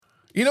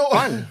You know,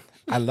 Fun.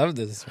 I love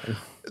this one.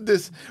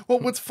 Well,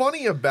 what's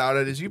funny about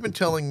it is you've been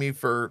telling me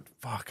for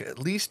at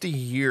least a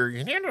year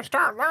you need to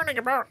start learning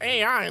about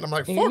AI, and I'm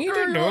like, You need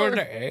to do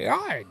the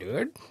AI,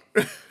 dude.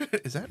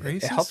 Is that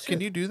racist? helps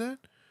Can you do that?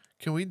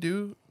 Can we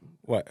do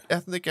What?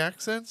 ethnic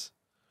accents?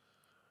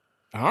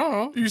 I don't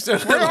know. You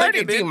said We're like already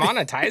an Indian.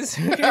 demonetized.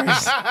 Who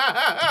cares?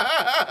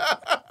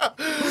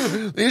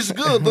 It's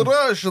good. The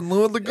Russian,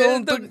 the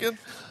gold.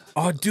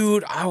 Oh,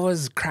 dude, I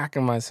was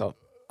cracking myself.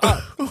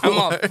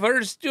 Emma,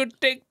 first you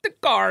take the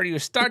car, you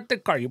start the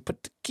car, you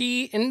put the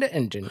key in the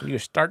engine, you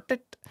start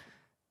it,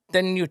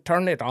 then you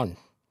turn it on.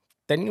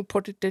 Then you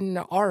put it in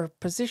the R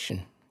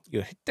position.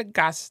 You hit the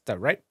gas, the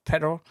right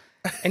pedal,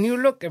 and you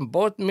look in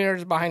both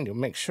mirrors behind you.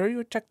 Make sure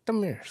you check the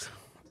mirrors.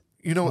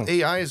 You know,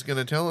 AI is going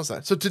to tell us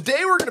that. So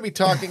today we're going to be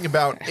talking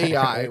about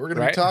AI. We're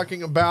going to be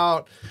talking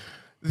about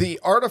the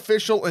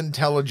artificial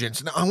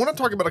intelligence. Now, I want to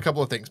talk about a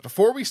couple of things.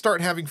 Before we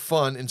start having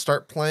fun and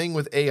start playing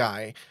with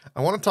AI,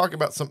 I want to talk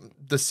about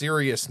the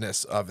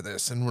seriousness of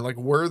this and like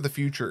where the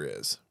future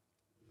is.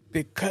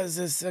 Because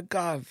it's a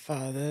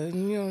Godfather,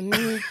 you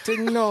need to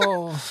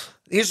know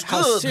It's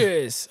how good.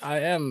 serious I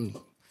am.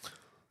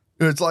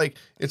 It's like,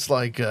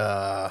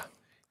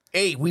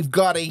 hey, we've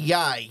got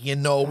AI, you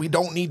know, we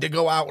don't need to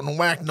go out and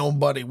whack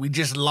nobody. We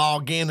just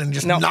log in and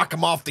just knock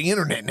them off the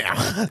internet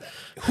now.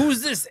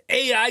 Who's this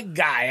AI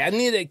guy? I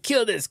need to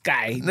kill this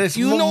guy. This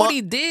you know what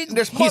he did?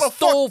 He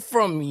stole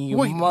from me, you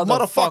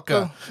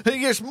motherfucker.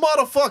 Yes,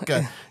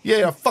 motherfucker.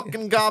 Yeah,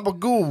 fucking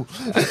gabagoo.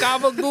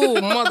 Gabagoo,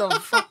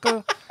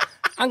 motherfucker.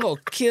 I'm gonna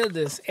kill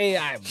this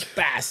AI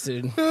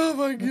bastard. Oh,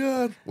 my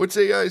God. What's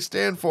AI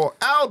stand for?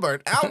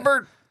 Albert.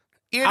 Albert.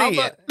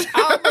 Idiot.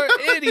 Albert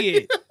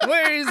idiot.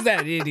 Where is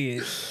that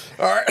idiot?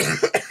 All right.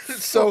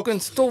 So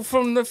Fucking stole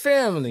from the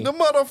family. the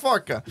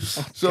motherfucker.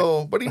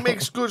 So, but he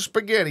makes good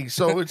spaghetti,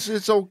 so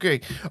it's okay.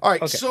 All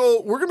right.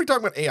 So we're gonna be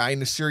talking about AI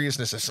and the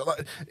seriousness.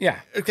 Yeah.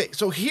 Okay.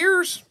 So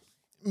here's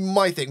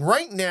my thing.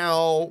 Right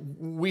now,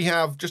 we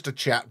have just a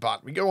chat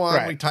bot. We go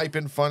on, we type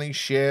in funny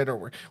shit, or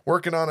we're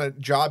working on a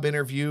job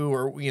interview,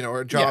 or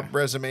a job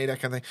resume, that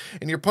kind of thing.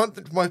 And you're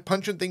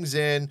punching things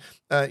in.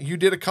 You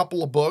did a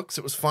couple of books.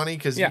 It was funny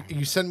because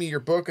you send me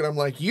your book, and I'm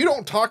like, you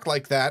don't talk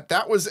like that.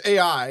 That was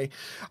AI.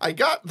 I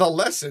got the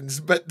lessons,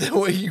 but the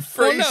way you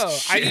phrase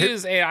shit. I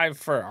use AI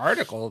for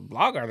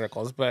blog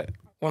articles, but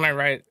when I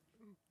write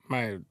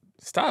my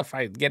stuff,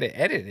 I get it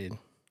edited.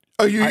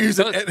 Oh, you use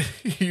an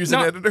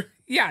editor?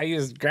 Yeah, I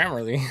use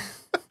Grammarly.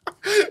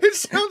 It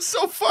sounds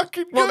so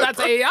fucking good. Well, that's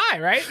AI,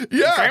 right?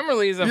 Yeah.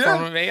 Grammarly is a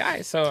form of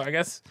AI, so I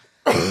guess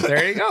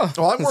there you go.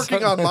 Well, I'm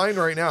working on mine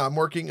right now. I'm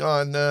working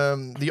on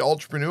the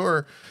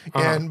Entrepreneur,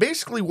 and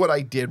basically what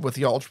I did with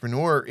the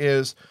Entrepreneur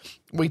is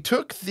we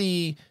took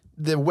the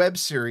web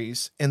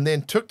series and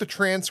then took the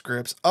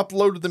transcripts,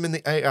 uploaded them in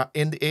the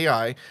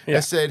AI. I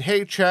said,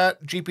 hey,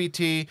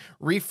 ChatGPT,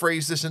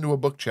 rephrase this into a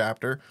book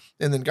chapter,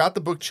 and then got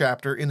the book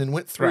chapter and then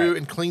went through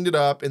and cleaned it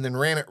up and then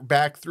ran it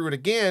back through it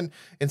again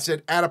and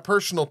said, add a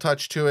personal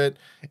touch to it,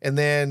 and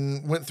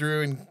then went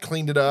through and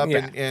cleaned it up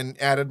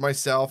and added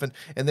myself and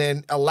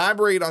then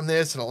elaborate on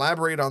this and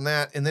elaborate on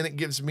that. And then it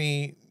gives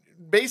me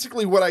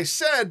basically what I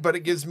said, but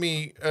it gives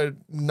me a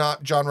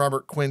not John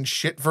Robert Quinn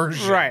shit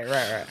version.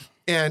 Right.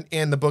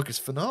 And the book is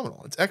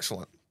phenomenal. It's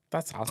excellent.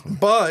 That's awesome.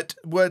 But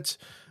what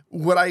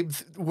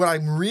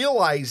I'm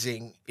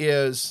realizing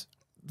is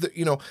that,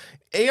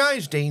 AI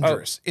is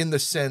dangerous in the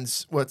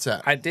sense, what's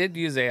that? I did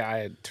use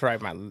AI to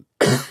write my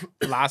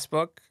last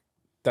book,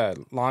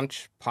 the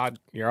Launch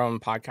Your Own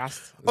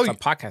Podcast. It's a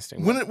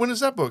podcasting book. When is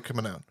that book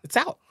coming out? It's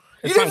out.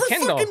 It's you on never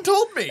Kindle. fucking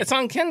told me. It's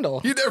on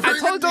Kindle. You never I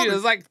even told told you me. it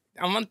was like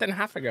a month and a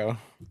half ago.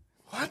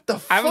 What the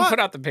fuck? I haven't put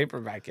out the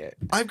paperback yet.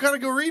 I've got to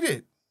go read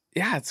it.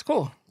 Yeah, it's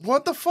cool.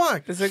 What the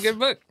fuck? It's a good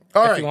book.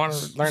 All if right. you want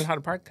to learn how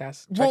to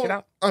podcast, check it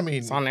out. I mean,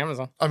 It's on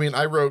Amazon. I mean,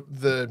 I wrote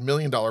the $1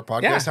 Million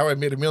Podcast, how I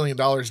made $1 million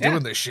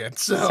doing this shit.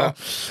 So all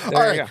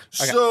right. You go. Okay.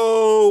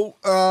 So,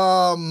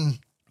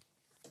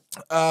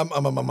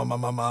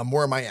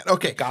 where am I at?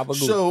 Okay. Gabagool.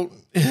 So,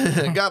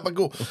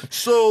 gabagool.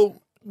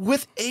 So,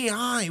 with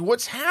AI,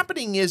 what's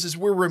happening is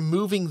we're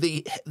removing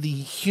the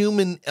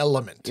human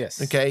element.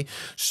 Yes. Okay.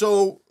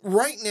 So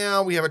right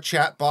now we have a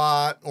chat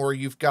bot, or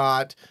you've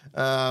got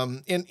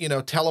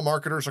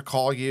telemarketers will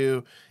call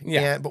you.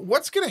 Yeah. But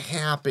what's going to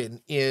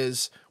happen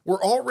is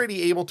we're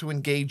already able to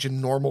engage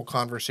in normal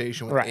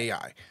conversation with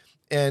AI.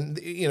 And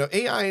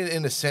AI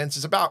in a sense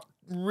is about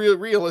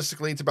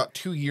realistically, it's about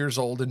 2 years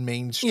old in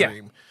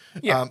mainstream.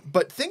 Yeah.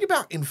 But think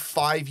about in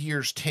 5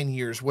 years, 10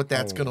 years, what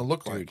that's going to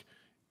look like.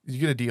 You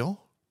get a deal?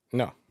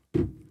 No.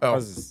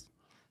 Oh.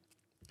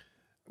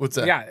 What's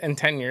that? Yeah, in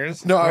 10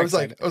 years. No, I was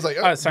like, oh,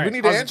 sorry. we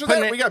need to answer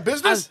that? We got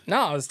business?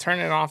 I was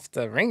turning off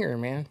the ringer,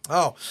 man.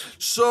 Oh,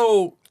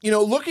 so,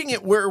 looking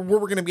at where we're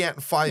going to be at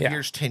in 5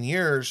 years, 10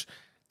 years,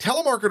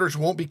 telemarketers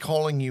won't be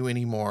calling you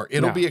anymore.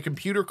 It'll be a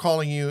computer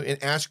calling you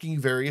and asking you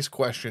various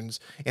questions,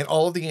 and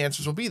all of the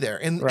answers will be there.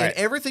 And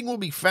everything will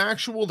be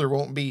factual. There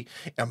won't be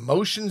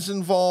emotions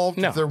involved.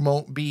 No. There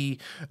won't be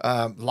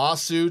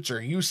lawsuits,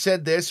 or you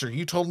said this, or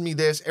you told me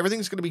this.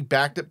 Everything's going to be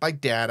backed up by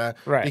data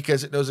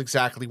because it knows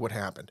exactly what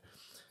happened.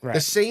 Right.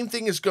 The same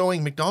thing is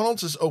going.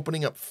 McDonald's is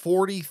opening up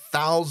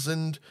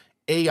 40,000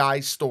 AI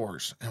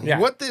stores. And Yeah.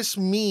 what this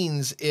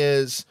means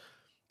is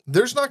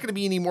there's not going to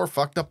be any more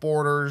fucked up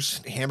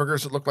orders,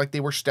 hamburgers that look like they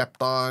were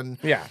stepped on,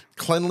 Yeah.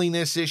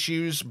 cleanliness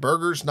issues,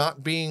 burgers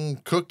not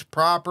being cooked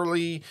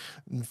properly,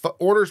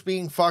 orders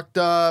being fucked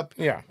up,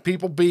 Yeah.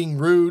 people being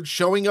rude,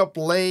 showing up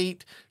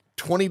late,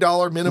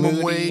 $20 minimum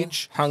Moody,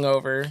 wage.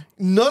 hungover,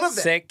 None of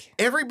that. sick.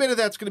 Every bit of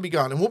that's going to be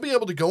gone. And we'll be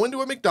able to go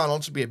into a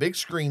McDonald's, be a big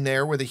screen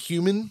there with a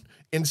human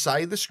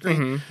inside the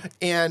screen,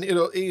 and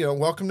it'll,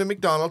 welcome to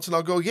McDonald's, and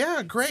I'll go,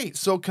 yeah, great.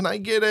 So can I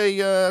get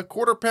a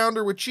quarter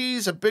pounder with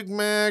cheese, a Big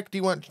Mac? Do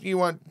you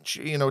want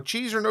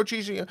cheese or no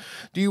cheese? Do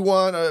you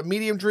want a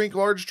medium drink,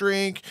 large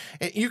drink?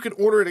 And you can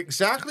order it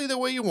exactly the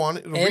way you want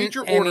it. It'll read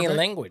your order any back,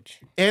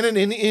 language, and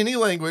in any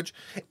language,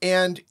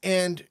 and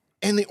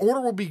the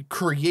order will be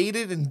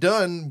created and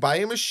done by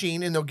a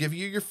machine, and they'll give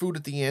you your food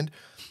at the end.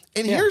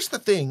 And here's the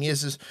thing: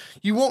 is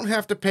you won't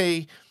have to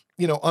pay,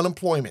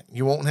 unemployment.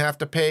 You won't have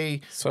to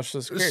pay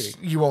Social Security.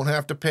 You won't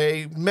have to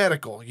pay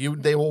medical.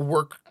 They will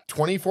work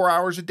 24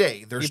 hours a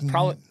day. There's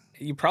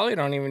You probably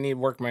don't even need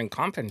workman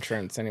comp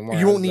insurance anymore.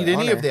 You won't need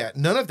any of that.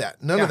 None of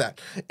that. None of that.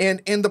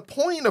 And the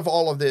point of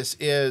all of this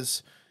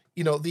is,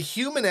 the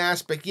human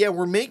aspect. Yeah,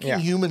 we're making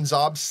humans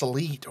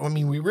obsolete. I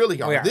mean, we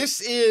really are.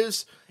 This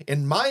is,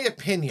 in my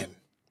opinion,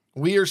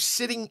 we are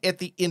sitting at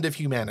the end of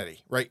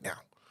humanity right now.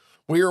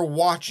 We are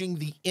watching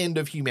the end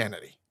of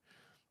humanity.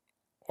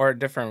 Or a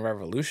different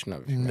revolution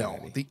of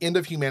humanity. No, the end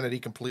of humanity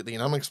completely,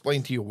 and I'm going to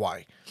explain to you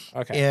why.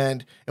 Okay.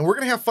 And we're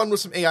going to have fun with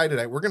some AI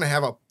today. We're going to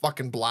have a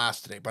fucking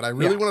blast today, but I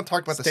really want to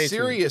talk about the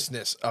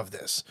seriousness of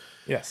this.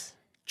 Yes.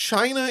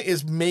 China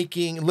is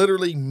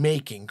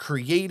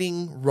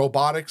creating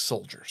robotic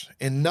soldiers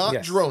and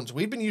not drones.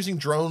 We've been using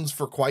drones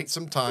for quite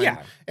some time.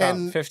 Yeah,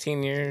 and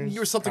 15 years.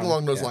 Or something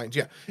along those lines,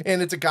 yeah.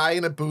 And it's a guy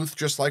in a booth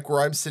just like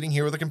where I'm sitting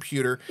here with a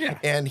computer,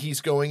 and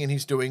he's going and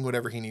he's doing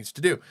whatever he needs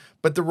to do.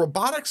 But the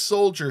robotic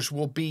soldiers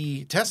will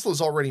be,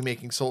 Tesla's already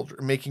making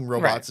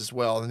robots as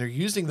well, and they're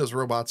using those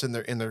robots in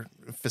their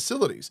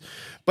facilities.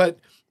 But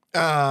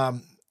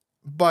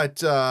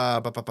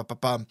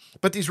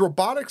these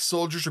robotic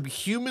soldiers will be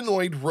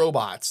humanoid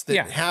robots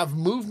that have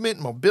movement,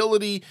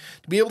 mobility,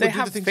 to be able to do the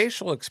things. They have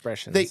facial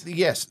expressions.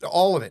 Yes,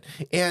 all of it.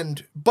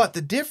 But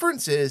the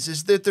difference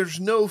is that there's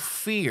no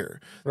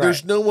fear.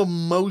 There's no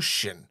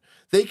emotion.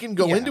 They can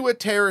go into a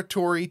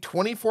territory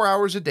 24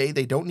 hours a day.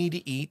 They don't need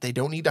to eat. They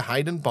don't need to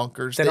hide in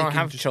bunkers. They don't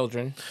have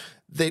children.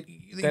 They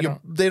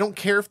don't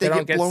care if they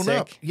get blown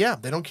up. Yeah,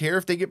 they don't care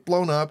if they get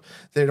blown up.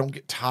 They don't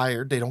get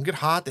tired. They don't get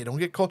hot. They don't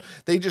get cold.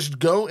 They just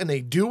go and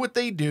they do what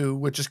they do,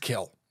 which is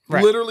kill.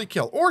 Right. Literally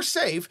kill. Or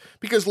save,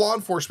 because law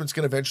enforcement's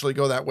going to eventually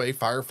go that way.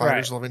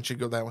 Firefighters will eventually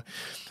go that way.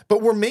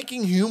 But we're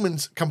making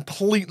humans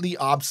completely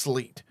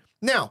obsolete.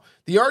 Now,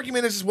 the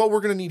argument is well,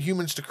 we're going to need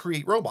humans to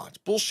create robots.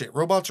 Bullshit.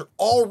 Robots are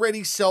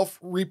already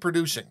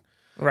self-reproducing.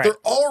 Right. They're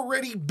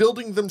already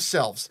building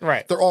themselves.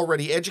 Right. They're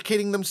already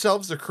educating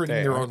themselves. They're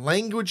creating their own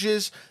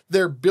languages.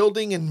 They're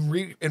building and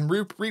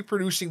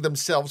reproducing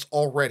themselves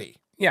already.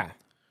 Yeah.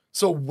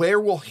 So where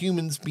will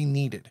humans be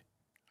needed?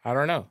 I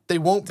don't know. They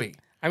won't be.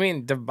 I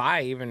mean,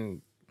 Dubai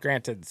even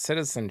granted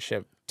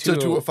citizenship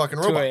to a fucking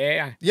robot. To an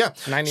AI. Yeah.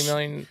 90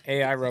 million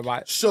AI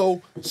robots.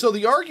 So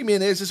the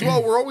argument is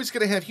well, we're always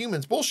going to have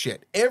humans.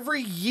 Bullshit.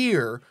 Every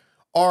year,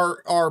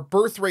 our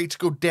birth rates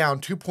go down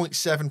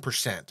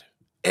 2.7%.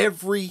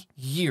 Every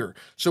year.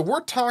 So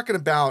we're talking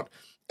about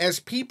as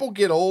people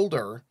get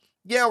older,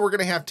 we're going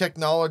to have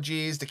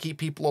technologies to keep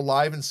people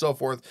alive and so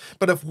forth.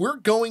 But if we're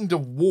going to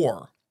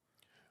war,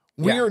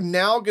 we are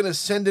now going to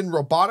send in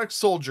robotic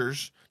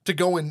soldiers to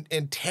go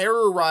and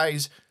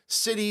terrorize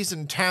cities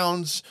and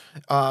towns,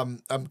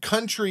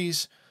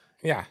 countries.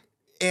 Yeah.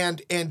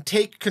 And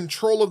take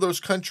control of those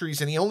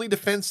countries, and the only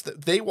defense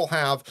that they will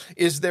have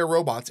is their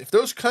robots. If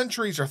those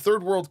countries are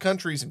third world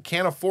countries and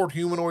can't afford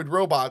humanoid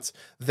robots,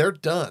 they're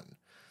done.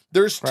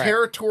 There's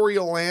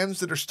territorial lands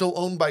that are still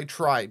owned by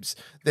tribes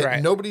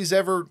that nobody's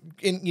ever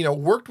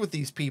worked with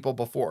these people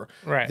before.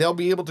 Right. They'll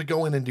be able to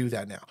go in and do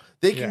that now.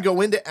 They can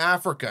go into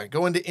Africa,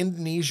 go into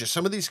Indonesia,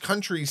 some of these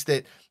countries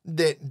that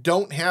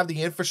don't have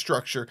the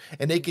infrastructure,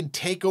 and they can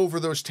take over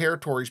those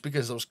territories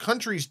because those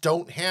countries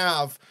don't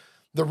have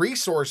the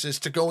resources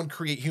to go and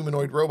create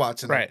humanoid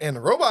robots. And the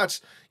robots,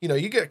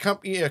 you get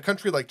a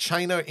country like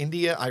China,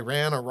 India,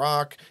 Iran,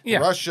 Iraq,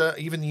 Russia,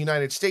 even the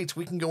United States,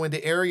 we can go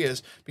into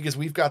areas because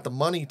we've got the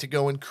money to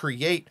go and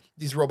create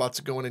these robots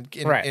to go in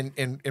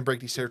and break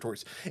these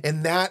territories.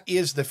 And that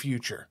is the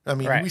future. I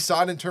mean, we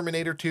saw it in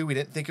Terminator 2. We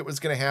didn't think it was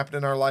going to happen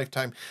in our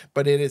lifetime,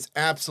 but it is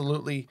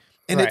absolutely,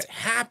 and it's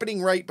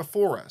happening right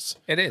before us.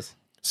 It is.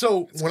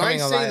 So when I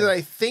say that I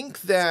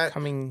think that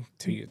coming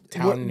to you,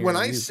 town when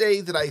I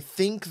say that I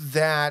think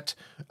that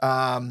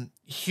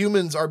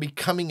humans are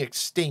becoming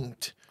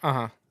extinct,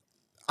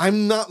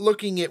 I'm not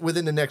looking at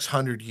within the next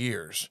 100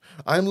 years.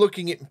 I'm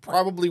looking at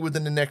probably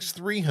within the next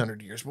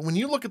 300 years. But when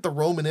you look at the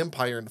Roman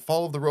Empire and the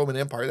fall of the Roman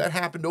Empire, that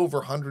happened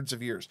over hundreds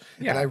of years.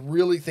 Yeah. And I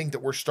really think that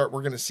we're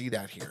going to see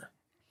that here.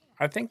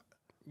 I think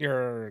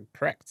you're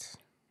correct.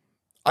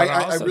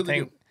 I really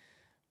do.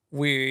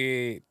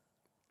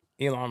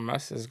 Elon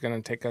Musk is going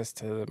to take us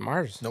to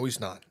Mars. No, he's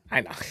not.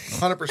 I know.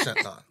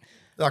 100% not.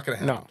 Not going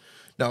to happen.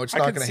 No, it's I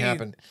not could going to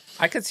happen.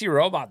 I could see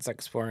robots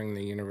exploring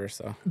the universe,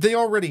 though. They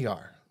already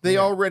are. They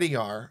already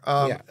are.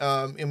 Yeah.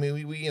 I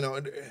mean, we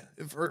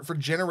for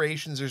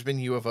generations there's been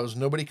UFOs.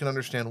 Nobody can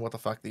understand what the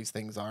fuck these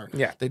things are.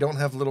 Yeah. They don't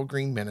have little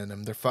green men in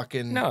them. They're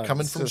fucking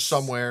coming from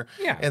somewhere.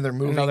 Yeah. And they're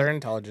moving. Another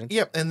intelligence.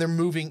 Yep. And they're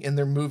moving.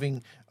 They're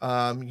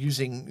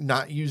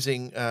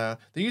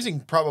using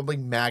probably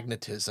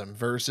magnetism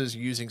versus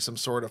using some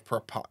sort of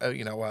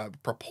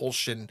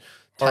propulsion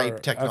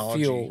type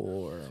technology. A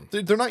fuel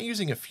They're not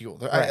using a fuel.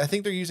 I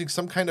think they're using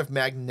some kind of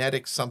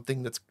magnetic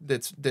something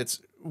that's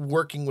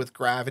working with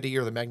gravity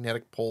or the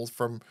magnetic poles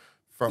from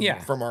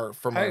our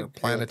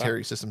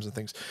planetary systems and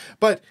things.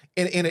 But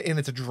and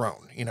it's a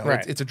drone.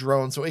 It's a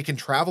drone, so it can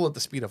travel at the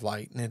speed of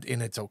light, and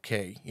it's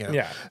okay.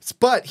 Yeah.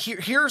 But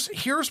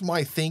here's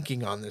my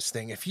thinking on this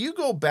thing. If you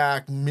go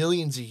back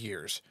millions of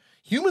years,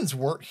 humans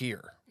weren't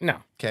here. No.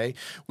 Okay.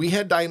 We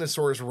had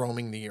dinosaurs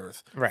roaming the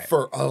earth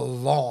for a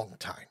long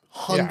time.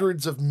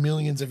 Hundreds of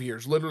millions of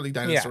years. Literally,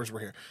 dinosaurs were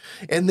here.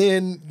 And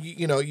then,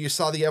 you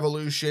saw the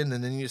evolution,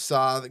 and then you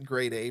saw the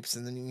great apes,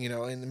 and then,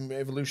 and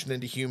evolution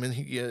into human,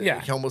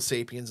 Homo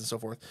sapiens, and so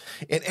forth.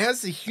 And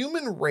as the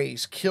human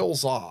race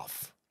kills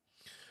off,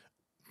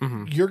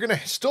 you're going to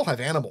still have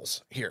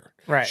animals here.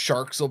 Right.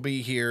 Sharks will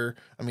be here.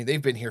 I mean, they've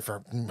been here for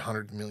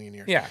 100 million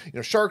years. Yeah.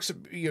 Sharks,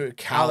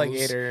 cows.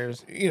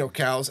 Alligators.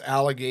 Cows,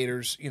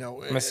 alligators,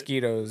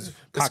 mosquitoes.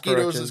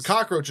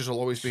 Cockroaches will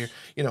always be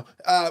here.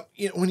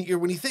 When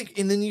you think,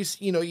 and then you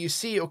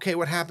see, okay,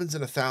 what happens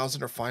in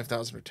 1,000 or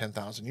 5,000 or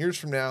 10,000 years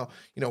from now?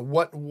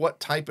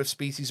 What type of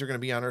species are going to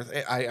be on Earth?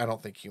 I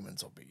don't think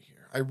humans will be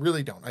here. I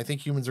really don't. I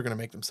think humans are going to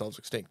make themselves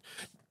extinct.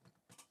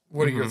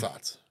 What are your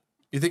thoughts?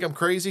 You think I'm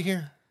crazy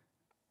here?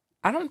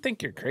 I don't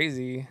think you're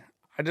crazy.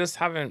 I just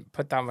haven't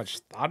put that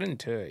much thought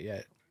into it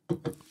yet.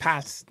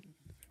 Past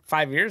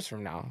 5 years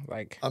from now,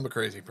 I'm a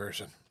crazy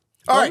person.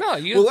 All right. No,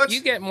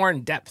 you get more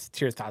in depth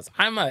to your thoughts.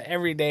 I'm a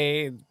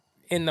everyday,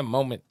 in the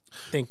moment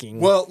thinking.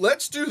 Well,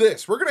 let's do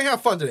this. We're gonna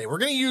have fun today. We're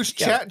gonna use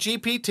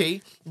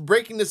ChatGPT,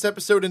 breaking this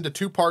episode into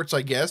 2 parts,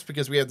 I guess,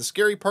 because we have the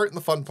scary part and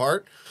the fun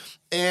part,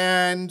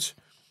 and.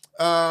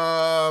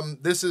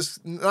 This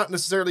is not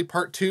necessarily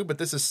part 2, but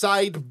this is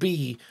side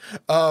B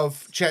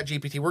of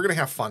ChatGPT. We're going to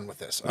have fun with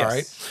this. All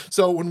right.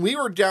 So when we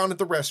were down at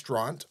the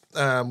restaurant,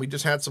 we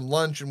just had some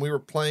lunch and we were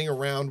playing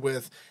around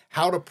with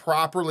how to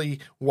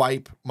properly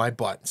wipe my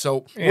butt.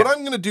 So what I'm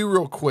going to do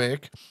real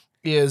quick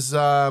is,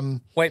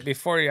 wait,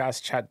 before you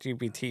ask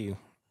ChatGPT,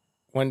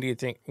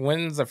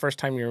 when's the first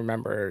time you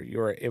remember you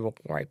were able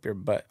to wipe your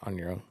butt on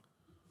your own?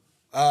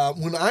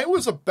 When I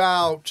was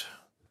about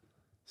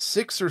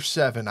 6 or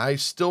 7, I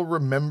still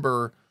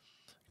remember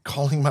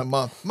calling my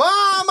mom,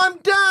 "Mom, I'm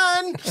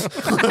done." Me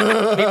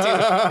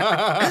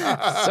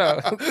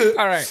too.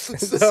 All right.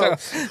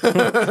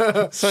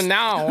 So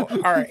now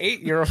our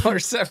 8-year-old or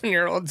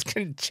 7-year-olds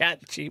can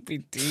chat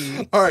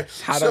GPT. All right.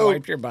 How to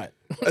wipe your butt.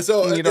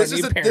 So this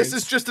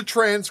is just a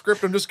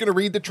transcript. I'm just going to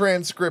read the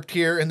transcript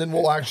here, and then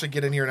we'll actually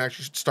get in here and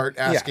actually start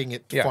asking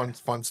it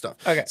fun stuff.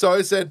 Okay. So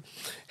I said,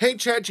 "Hey,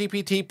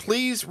 ChatGPT,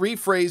 please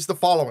rephrase the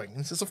following."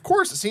 And it says, "Of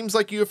course, it seems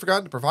like you have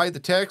forgotten to provide the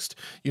text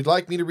you'd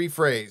like me to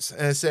rephrase."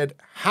 And I said,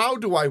 "How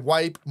do I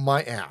wipe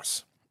my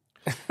ass?"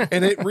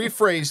 And it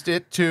rephrased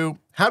it to,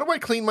 "How do I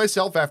clean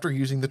myself after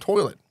using the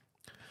toilet?"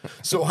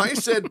 So I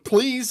said,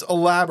 "Please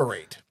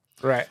elaborate."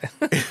 Right.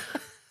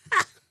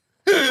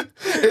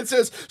 It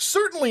says,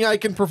 "Certainly I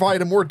can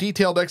provide a more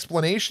detailed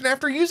explanation.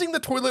 After using the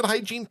toilet,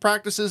 hygiene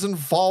practices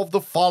involve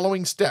the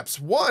following steps.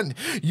 1,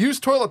 use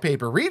toilet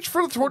paper. Reach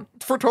for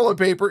toilet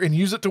paper and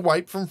use it to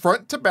wipe from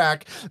front to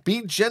back.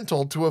 Be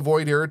gentle to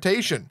avoid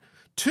irritation.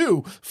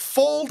 2,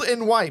 fold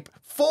and wipe.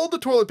 Fold the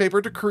toilet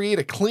paper to create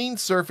a clean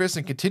surface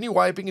and continue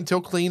wiping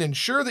until clean.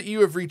 Ensure that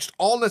you have reached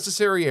all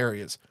necessary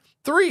areas.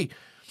 3,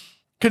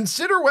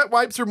 consider wet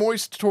wipes or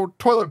moist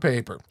toilet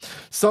paper.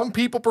 Some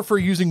people prefer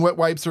using wet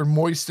wipes or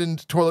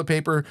moistened toilet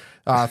paper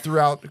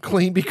throughout.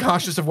 Clean. Be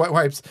cautious of wet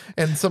wipes,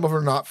 and some of them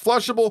are not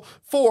flushable.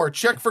 4,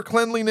 check for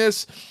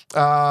cleanliness.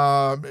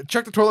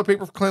 Check the toilet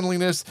paper for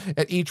cleanliness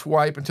at each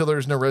wipe until there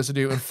is no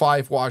residue. And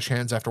 5, wash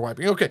hands after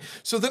wiping." Okay,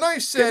 so then I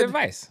said... Good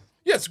advice.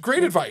 Yes,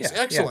 great advice.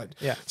 Excellent.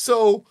 Yeah.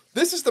 So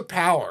this is the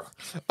power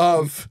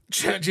of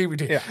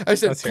ChatGPT. Yeah, I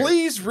said,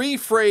 "Please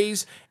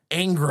rephrase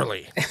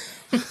angrily."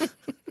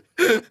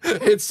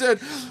 It said,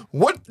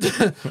 what's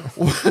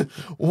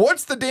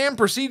the damn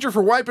procedure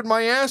for wiping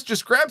my ass?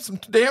 Just grab some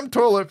damn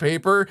toilet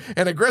paper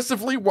and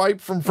aggressively wipe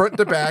from front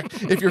to back.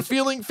 If you're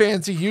feeling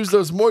fancy, use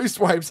those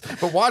moist wipes,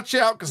 but watch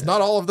out because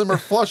not all of them are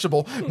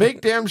flushable. Make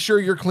damn sure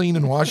you're clean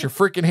and wash your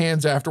freaking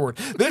hands afterward."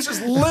 This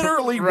is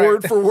literally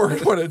word for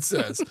word what it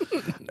says.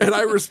 And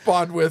I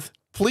respond with,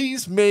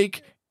 "Please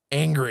make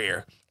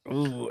angrier."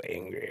 Ooh,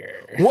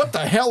 angrier. What the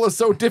hell is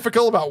so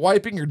difficult about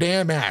wiping your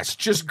damn ass?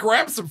 Just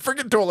grab some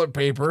friggin' toilet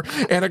paper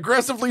and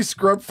aggressively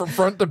scrub from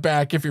front to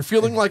back. If you're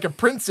feeling like a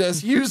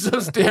princess, use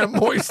those damn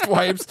moist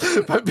wipes,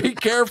 but be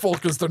careful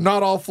because they're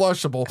not all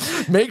flushable.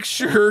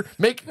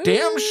 Make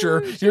damn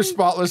sure you're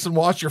spotless and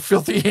wash your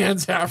filthy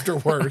hands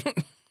afterward.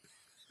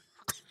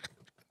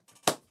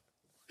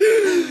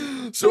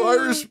 So I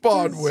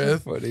respond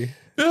with, funny.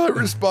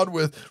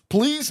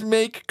 please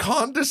make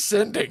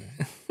condescending.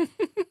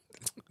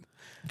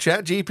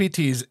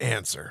 ChatGPT's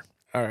answer.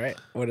 All right.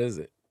 What is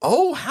it?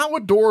 Oh, how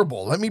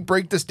adorable. Let me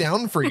break this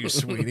down for you,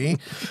 sweetie.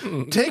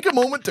 Take a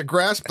moment to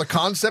grasp the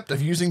concept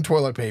of using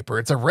toilet paper.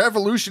 It's a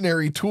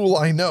revolutionary tool,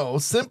 I know.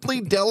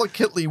 Simply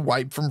delicately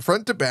wipe from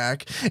front to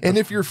back. And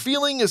if you're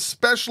feeling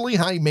especially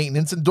high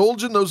maintenance,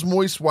 indulge in those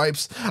moist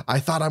wipes.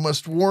 Though I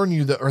must warn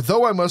you,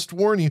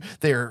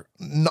 they are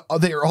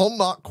all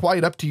not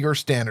quite up to your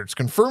standards.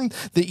 Confirm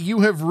that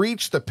you have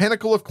reached the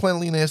pinnacle of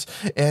cleanliness,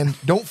 and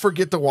don't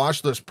forget to wash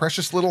those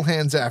precious little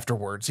hands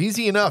afterwards.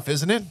 Easy enough,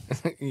 isn't it?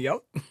 Yep.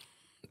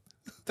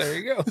 There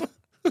you go.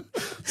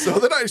 So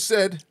then I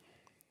said,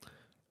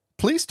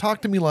 please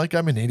talk to me like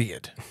I'm an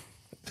idiot.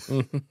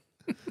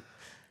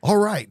 All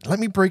right, let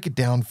me break it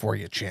down for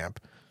you, champ.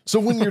 So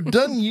when you're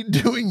done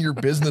doing your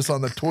business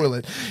on the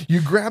toilet,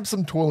 you grab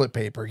some toilet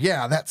paper.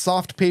 Yeah, that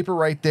soft paper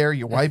right there,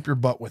 you wipe your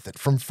butt with it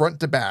from front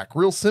to back.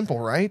 Real simple,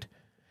 right?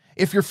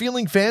 If you're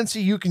feeling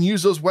fancy, you can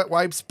use those wet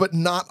wipes, but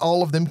not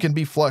all of them can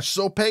be flushed.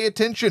 So pay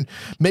attention.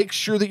 Make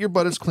sure that your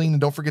butt is clean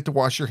and don't forget to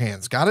wash your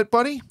hands. Got it,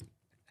 buddy?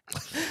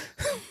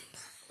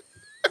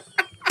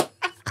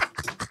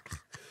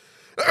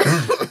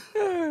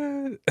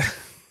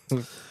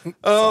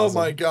 Oh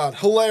my God.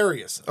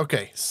 Hilarious.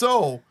 Okay.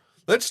 So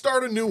let's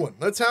start a new one.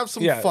 Let's have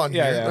some fun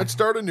here. Yeah. Let's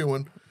start a new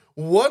one.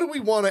 What do we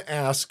want to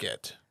ask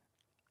it?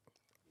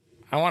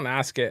 I want to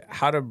ask it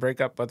how to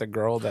break up with a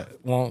girl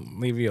that won't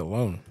leave you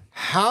alone.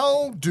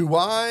 How do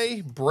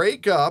I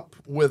break up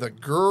with a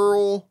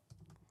girl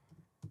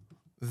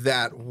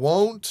that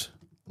won't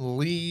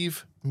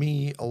leave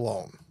me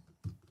alone?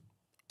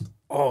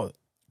 Oh,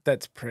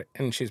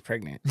 and she's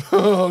pregnant.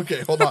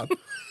 Okay, hold on.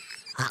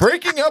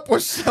 Breaking up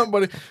with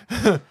somebody.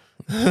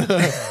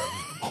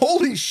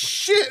 Holy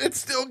shit, it's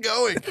still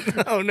going.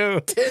 Oh no.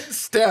 10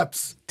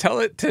 steps. Tell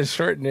it to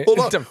shorten it Hold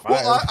on. to 5.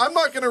 Well, I'm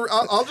not going to,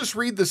 I'll just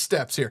read the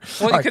steps here.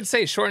 Well, you could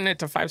say shorten it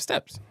to 5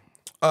 steps.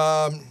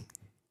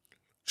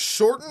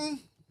 Shorten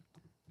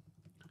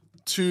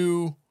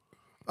to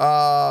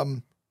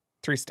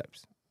 3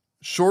 steps.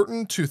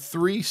 Shorten to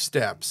 3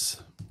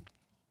 steps.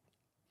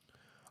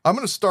 I'm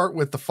going to start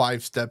with the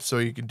 5 steps so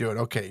you can do it.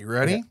 Okay, you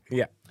ready?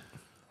 Yeah.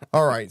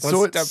 All right.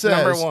 So it step says,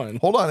 number 1?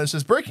 Hold on. It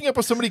says breaking up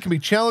with somebody can be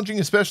challenging,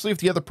 especially if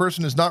the other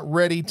person is not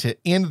ready to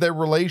end their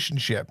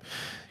relationship.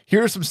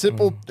 Here are some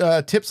simple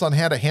tips on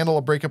how to handle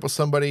a breakup with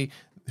somebody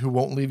who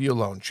won't leave you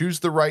alone. Choose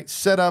the right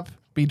setup.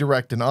 Be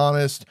direct and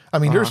honest. I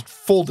mean, there's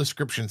full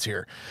descriptions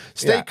here.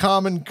 Stay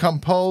calm and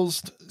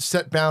composed.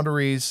 Set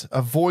boundaries.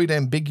 Avoid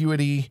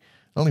ambiguity.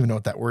 I don't even know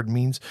what that word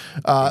means.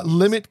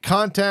 Limit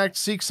contact.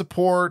 Seek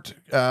support.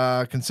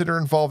 Consider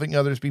involving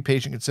others. Be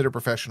patient. Consider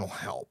professional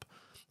help.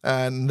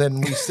 And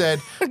then we said...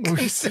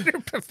 Consider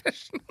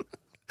professional.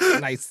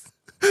 Nice.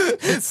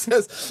 It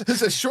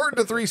says shorten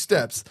to 3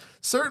 steps.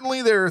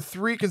 Certainly, there are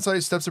 3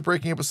 concise steps of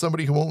breaking up with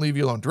somebody who won't leave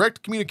you alone.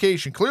 Direct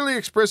communication. Clearly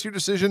express your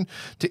decision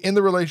to end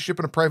the relationship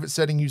in a private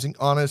setting using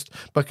honest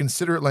but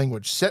considerate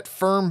language. Set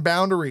firm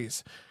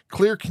boundaries.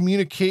 Clear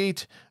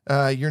communicate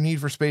your need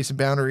for space and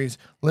boundaries.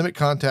 Limit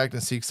contact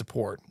and seek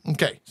support.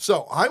 Okay,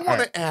 so I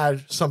want to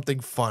add something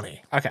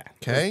funny. Okay.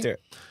 Let's do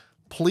it.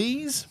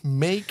 Please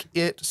make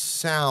it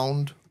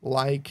sound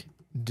like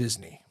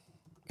Disney.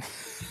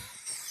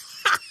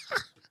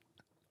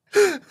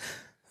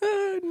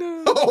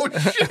 No. Oh,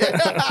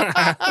 shit.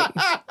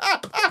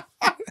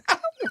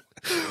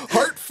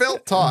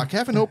 Heartfelt talk.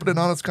 Have an open and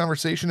honest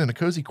conversation in a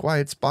cozy,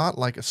 quiet spot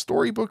like a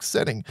storybook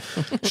setting.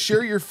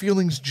 Share your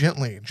feelings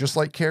gently, just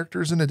like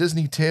characters in a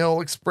Disney tale,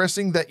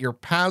 expressing that your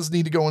paths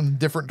need to go in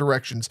different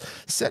directions.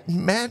 Set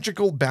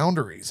magical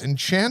boundaries.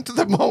 Enchant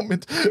the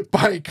moment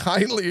by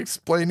kindly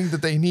explaining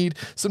that they need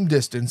some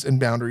distance and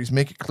boundaries.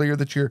 Make it clear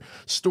that your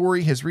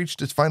story has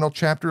reached its final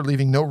chapter,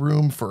 leaving no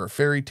room for a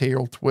fairy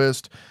tale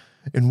twist.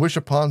 And wish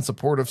upon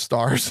supportive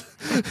stars.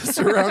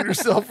 Surround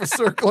yourself with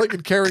circling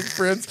and caring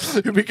friends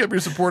who become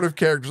your supportive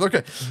characters.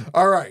 Okay.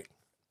 All right.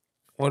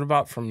 What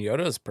about from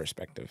Yoda's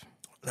perspective?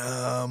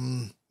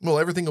 Well,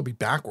 everything will be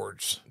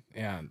backwards.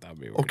 Yeah, that'd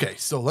be weird. Okay,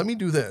 so let me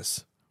do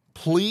this.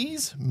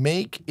 Please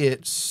make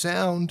it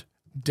sound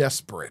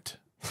desperate.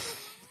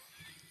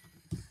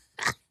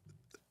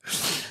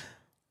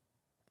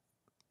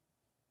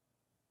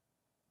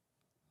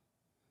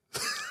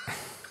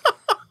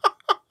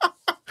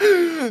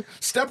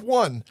 Step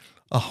 1,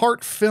 a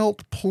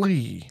heartfelt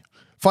plea.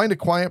 Find a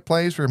quiet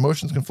place where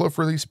emotions can flow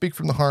freely. Speak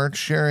from the heart,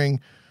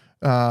 sharing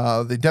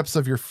the depths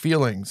of your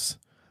feelings.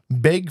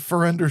 Beg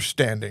for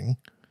understanding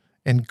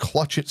and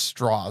clutch at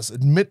straws.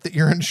 Admit that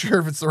you're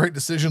unsure if it's the right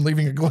decision,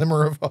 leaving a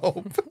glimmer of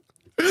hope.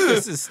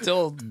 This is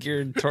still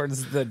geared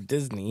towards the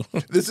Disney.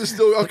 This is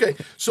still okay.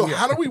 So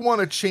how do we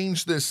want to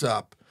change this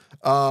up?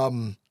 I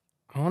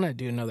want to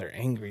do another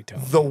angry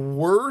tone. The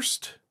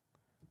worst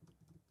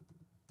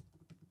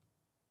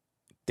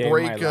Day of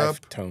my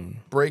life tone.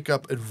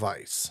 breakup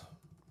advice.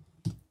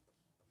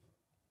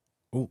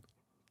 Ooh,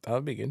 that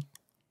would be good.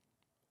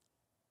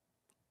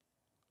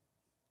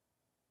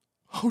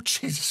 Oh,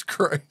 Jesus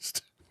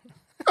Christ.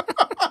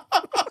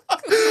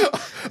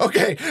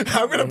 Okay,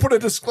 I'm going to put a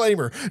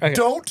disclaimer. Okay.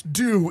 Don't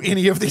do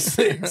any of these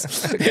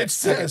things. It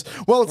says,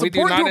 well, it's We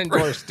do important not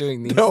endorse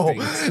doing these No,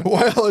 things.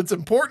 while it's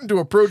important to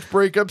approach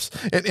breakups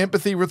and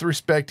empathy with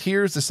respect,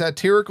 here's the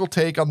satirical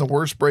take on the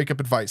worst breakup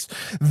advice.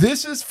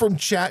 This is from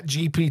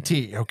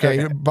ChatGPT,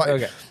 okay?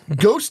 Okay.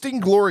 Ghosting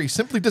glory,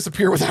 simply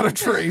disappear without a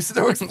trace.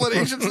 No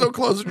explanations, no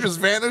closure, just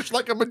vanish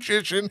like a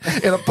magician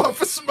in a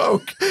puff of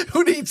smoke.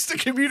 Who needs to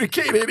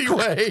communicate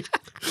anyway?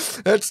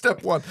 That's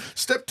step one.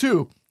 Step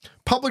two.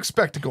 Public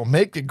spectacle.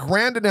 Make a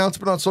grand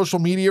announcement on social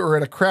media or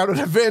at a crowded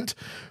event.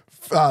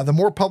 The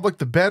more public,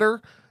 the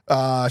better.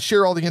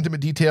 Share all the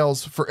intimate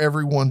details for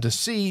everyone to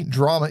see.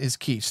 Drama is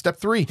key. Step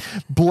three,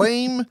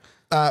 blame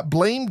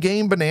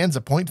game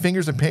bonanza. Point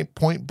fingers and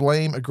point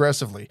blame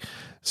aggressively.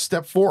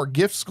 Step four,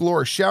 gifts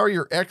galore. Shower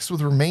your ex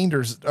with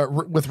reminders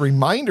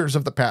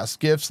of the past.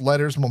 Gifts,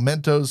 letters,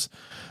 mementos.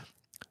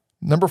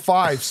 Number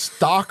five,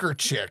 stalker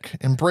chick.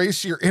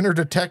 Embrace your inner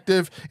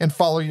detective and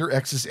follow your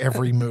ex's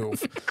every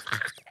move.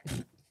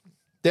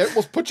 That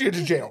will put you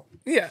into jail.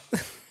 Yeah.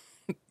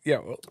 Yeah.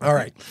 Well, all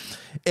right.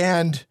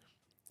 And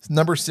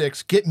number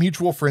six, get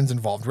mutual friends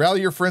involved. Rally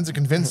your friends and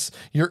convince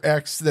your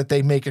ex that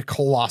they make a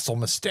colossal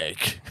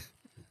mistake.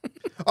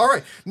 All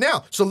right.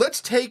 Now, so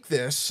let's take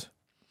this.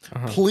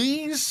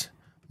 Please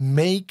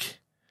make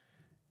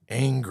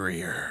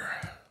angrier.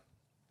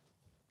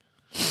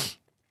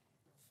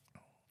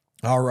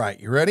 All right.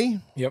 You ready?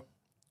 Yep.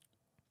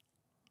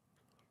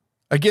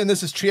 Again,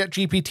 this is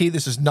ChatGPT.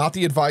 This is not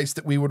the advice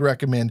that we would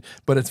recommend,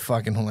 but it's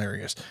fucking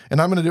hilarious.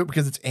 And I'm going to do it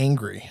because it's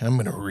angry. I'm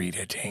going to read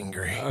it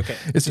angry. Okay,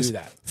 This do is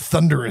that.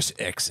 thunderous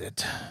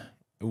exit.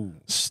 Ooh.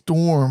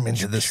 Storm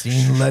into the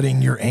scene,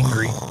 letting your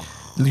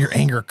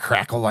anger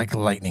crackle like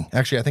lightning.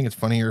 Actually, I think it's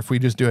funnier if we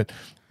just do it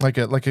like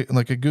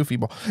a goofy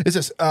ball. It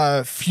says,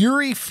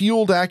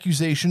 fury-fueled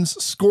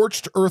accusations,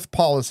 scorched earth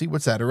policy.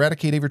 What's that?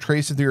 Eradicate every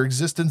trace of their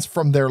existence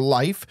from their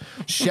life.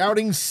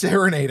 Shouting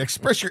serenade.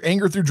 Express your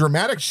anger through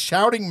dramatic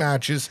shouting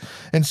matches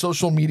and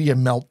social media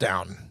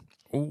meltdown.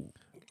 Ooh.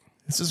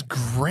 This is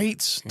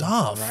great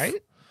stuff.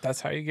 Right? That's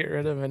how you get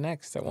rid of an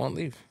ex that won't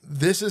leave.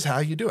 This is how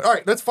you do it. All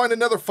right, let's find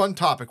another fun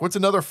topic. What's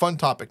another fun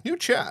topic? New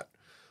chat.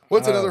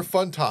 What's another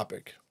fun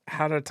topic?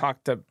 How to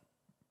talk to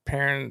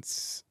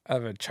parents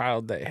of a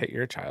child that hit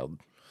your child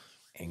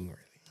angrily.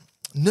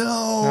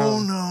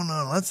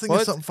 No. Let's think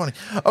of something funny.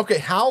 Okay,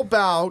 how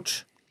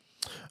about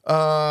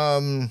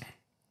how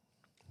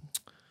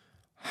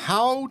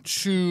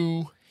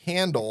to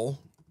handle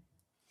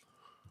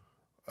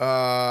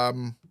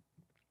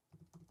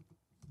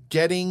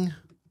getting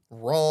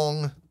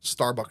wrong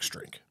Starbucks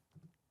drink.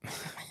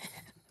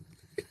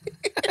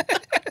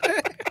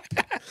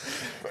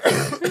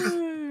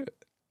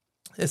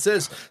 It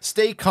says,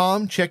 stay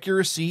calm, check your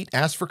receipt,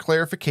 ask for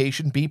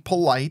clarification, be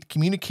polite,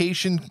 communicate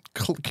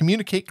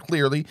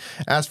clearly,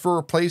 ask for a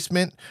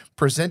replacement,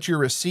 present your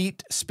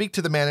receipt, speak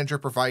to the manager,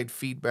 provide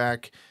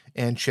feedback,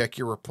 and check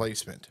your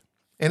replacement.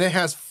 And it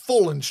has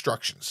full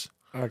instructions.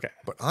 Okay.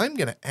 But I'm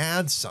going to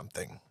add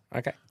something.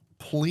 Okay.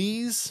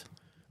 Please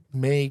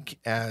make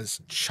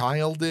as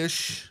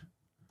childish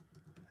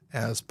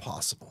as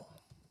possible.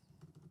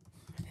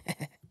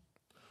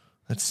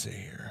 Let's see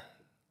here.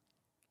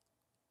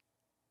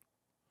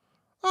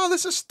 Oh,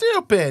 this is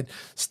stupid.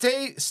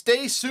 Stay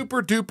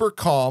super duper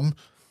calm.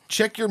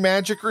 Check your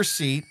magic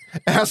receipt.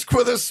 Ask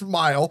with a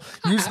smile.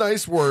 Use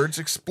nice words.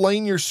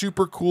 Explain your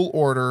super cool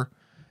order.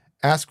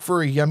 Ask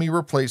for a yummy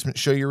replacement.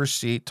 Show your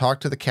receipt. Talk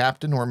to the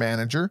captain or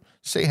manager.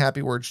 Say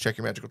happy words. Check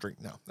your magical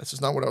drink. No, this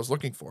is not what I was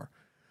looking for.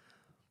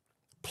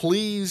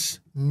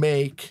 Please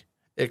make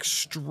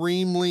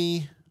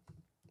extremely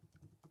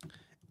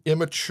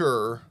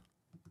immature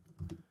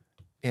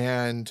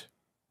and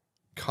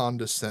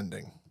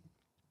condescending.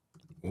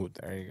 Ooh,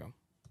 there you go.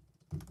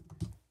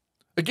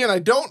 Again, I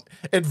don't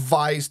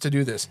advise to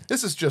do this.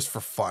 This is just for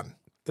fun.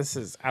 This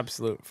is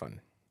absolute fun.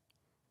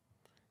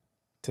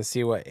 To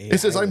see what AI It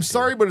says, I'm would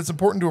sorry, but it's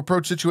important to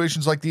approach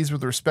situations like these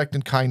with respect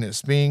and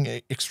kindness. Being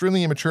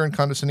extremely immature and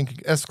condescending can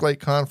escalate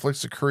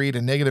conflicts to create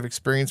a negative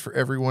experience for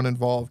everyone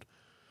involved.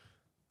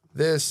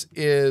 This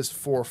is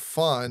for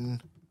fun.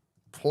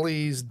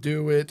 Please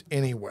do it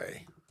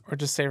anyway. do. Or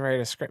just say write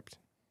a script.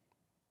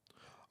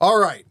 All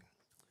right.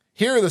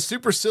 Here are the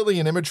super silly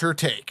and immature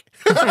take.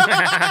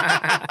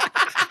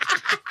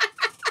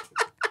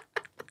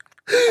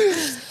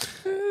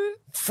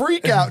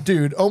 Freak out,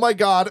 dude. Oh my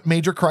God.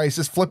 Major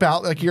crisis. Flip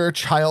out like you're a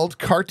child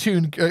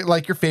cartoon,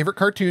 like your favorite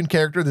cartoon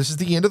character. This is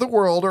the end of the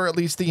world, or at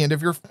least the end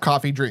of your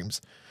coffee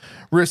dreams.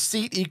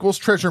 Receipt equals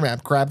treasure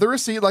map. Grab the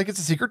receipt like it's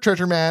a secret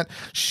treasure map.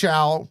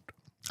 Shout,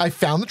 I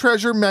found the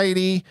treasure,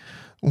 matey.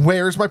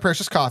 Where's my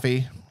precious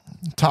coffee?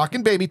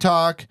 talking baby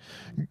talk.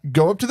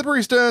 Go up to the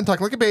barista and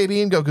talk like a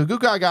baby and go goo goo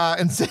gaga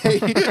and say,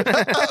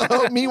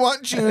 oh, me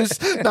want juice,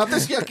 not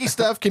this yucky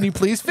stuff. Can you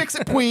please fix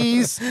it,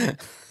 please?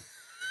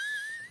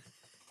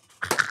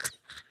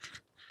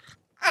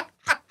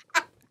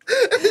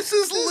 This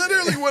is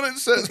literally what it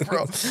says,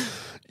 bro.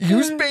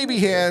 Use baby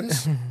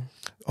hands.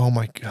 Oh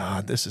my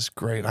God, this is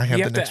great. I have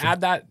you the have next to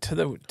add that to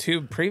the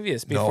two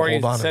previous before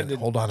you said to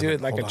do it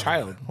like a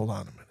child. Hold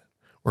on a minute.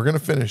 We're going to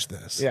finish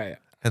this. Yeah.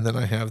 And then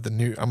I have the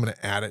new, I'm going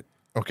to add it.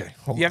 Okay,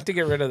 hold on. You have to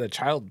get rid of the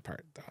child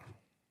part, though.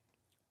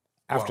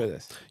 After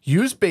this.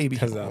 Use baby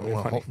hands.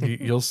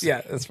 You'll see.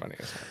 Yeah, that's funny.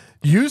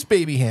 Use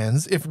baby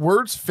hands. If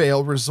words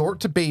fail, resort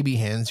to baby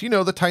hands. You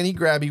know, the tiny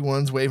grabby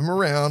ones. Wave them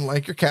around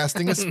like you're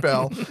casting a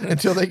spell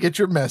until they get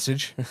your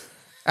message.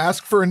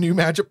 Ask for a new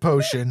magic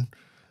potion.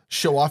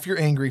 Show off your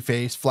angry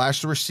face.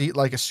 Flash the receipt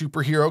like a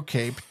superhero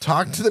cape.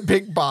 Talk to the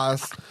big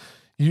boss.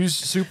 Use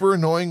super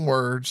annoying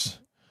words.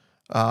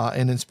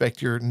 And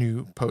inspect your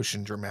new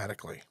potion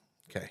dramatically.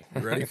 Okay,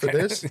 you ready for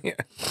this? Yeah.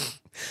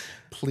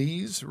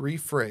 Please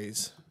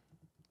rephrase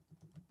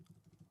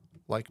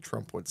like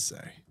Trump would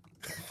say.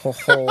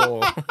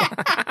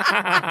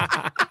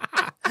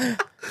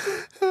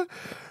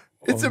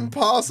 It's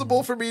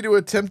impossible for me to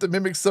attempt to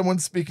mimic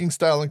someone's speaking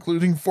style,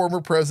 including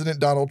former President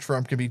Donald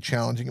Trump, can be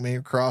challenging. It may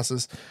cross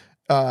as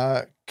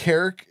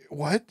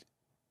what?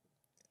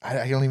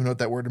 I don't even know what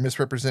that word is.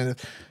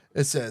 Misrepresented.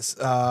 It says,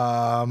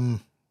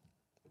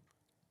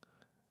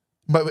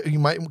 but you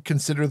might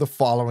consider the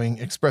following: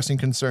 expressing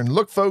concern.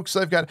 Look, folks,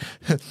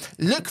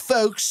 look,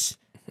 folks,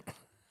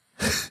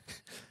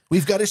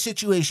 we've got a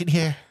situation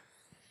here.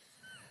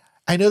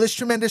 I know this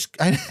tremendous,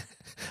 I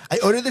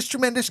ordered this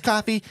tremendous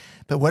coffee,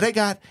 but what I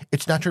got,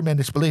 it's not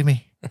tremendous, believe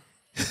me.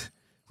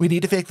 We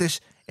need to fix this,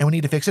 and we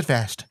need to fix it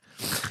fast.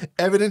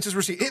 Evidence is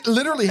receipt. It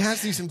literally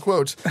has these in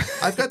quotes.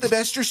 I've got the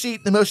best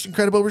receipt, the most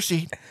incredible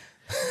receipt.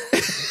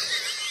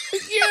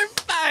 You're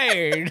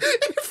fired.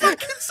 It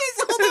fucking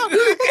says, hold on.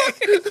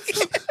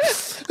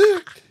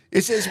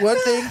 It says one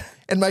thing,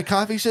 and my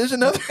coffee says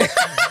another.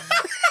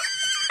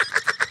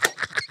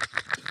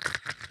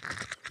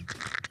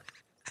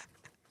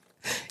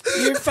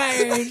 You're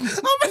fired. I'm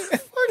fucking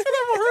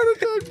have a heart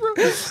attack, bro.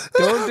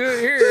 Don't do it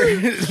here.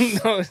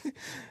 No.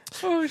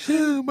 Oh, shit.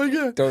 Oh, my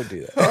God. Don't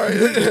do that. All right.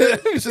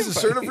 This is a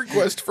assertive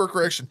request for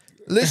correction.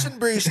 Listen,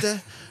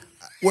 barista,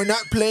 we're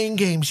not playing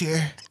games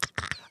here.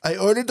 I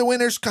ordered the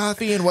winner's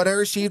coffee, and what I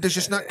received is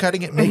just not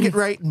cutting it. Make it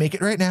right. Make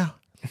it right now.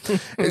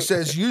 It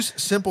says, use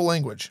simple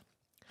language.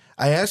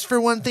 I asked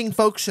for one thing,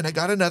 folks, and I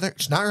got another.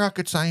 It's not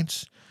rocket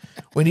science.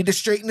 We need to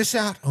straighten this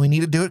out, and we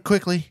need to do it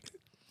quickly.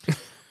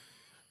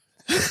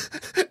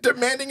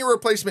 Demanding a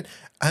replacement.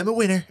 I'm a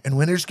winner, and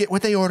winners get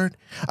what they ordered.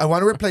 I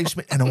want a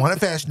replacement, and I want it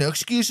fast. No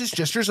excuses,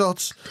 just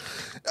results.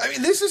 I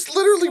mean, this is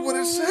literally what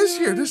it says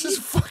here. This is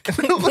fucking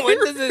hilarious.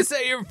 When does it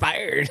say you're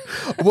fired?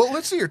 Well,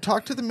 let's see here.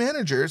 Talk to the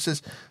manager. It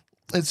says,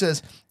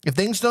 if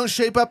things don't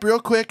shape up real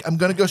quick, I'm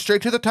going to go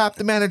straight to the top,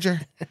 the manager.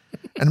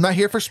 And I'm not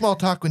here for small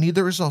talk. We need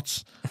the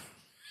results.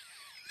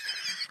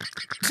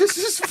 This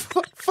is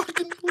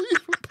fucking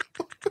believable.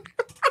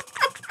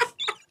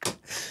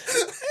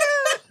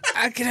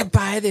 I'm going to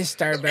buy this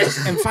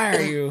Starbucks and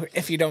fire you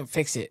if you don't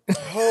fix it.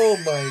 Oh,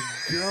 my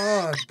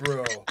God,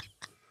 bro.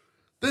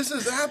 This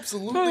is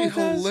absolutely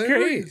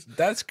hilarious.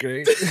 That's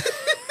great.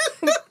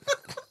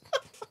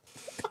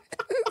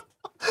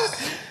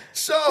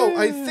 So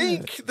I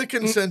think the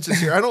consensus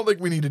here, I don't think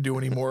we need to do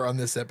any more on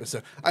this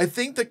episode. I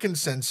think the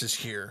consensus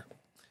here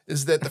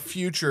is that the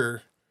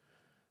future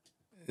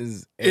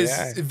is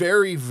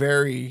very,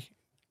 very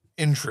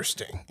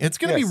interesting. It's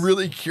going to be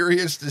really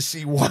curious to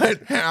see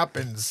what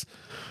happens.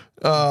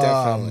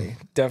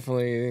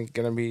 Definitely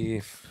going to be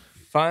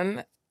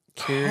fun,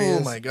 curious.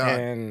 Oh my God.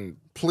 And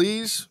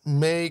please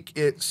make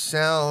it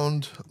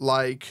sound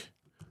like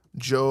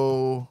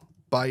Joe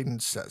Biden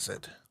says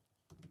it.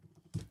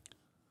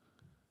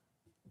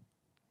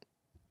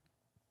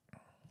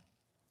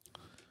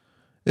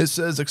 It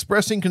says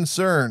expressing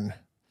concern.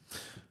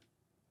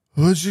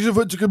 It's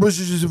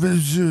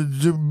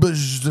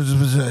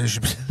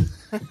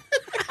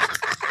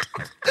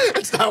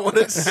not what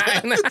it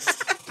says.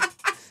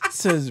 It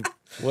says,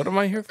 what am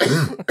I here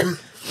for?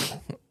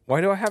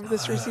 Why do I have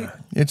this receipt?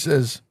 It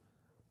says,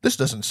 this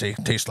doesn't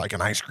taste like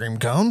an ice cream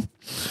cone.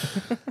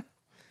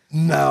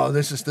 No,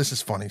 this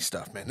is funny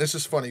stuff, man. This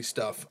is funny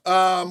stuff.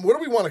 What do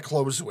we want to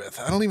close with?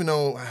 I don't even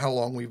know how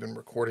long we've been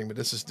recording, but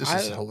this is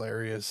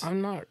hilarious.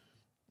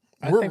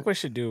 I think we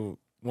should do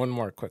one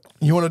more quick.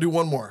 You want to do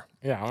one more?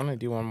 Yeah, I want to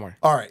do one more.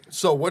 All right.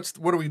 So what's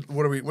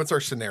our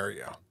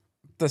scenario?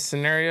 The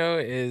scenario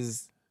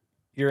is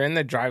you're in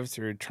the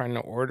drive-thru trying to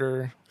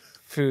order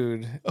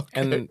food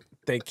and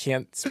they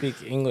can't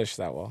speak English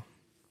that well.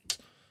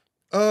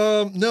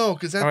 No,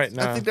 because I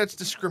think that's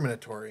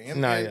discriminatory.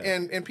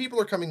 And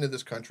people are coming to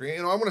this country.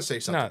 You know, I want to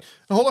say something.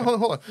 Hold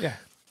on. Yeah.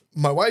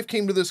 My wife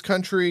came to this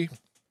country,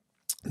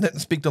 didn't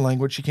speak the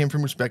language. She came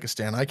from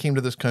Uzbekistan. I came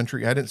to this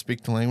country. I didn't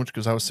speak the language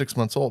because I was 6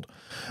 months old.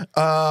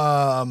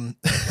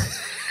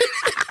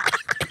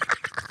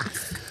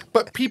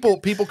 But people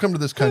come to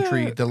this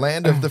country, the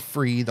land of the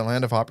free, the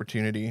land of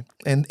opportunity,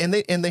 and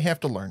they have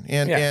to learn.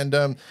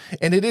 And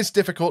it is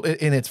difficult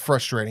and it's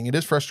frustrating. It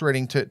is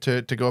frustrating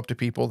to go up to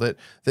people that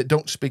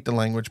don't speak the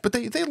language, but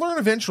they learn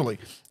eventually.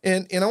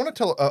 And I want to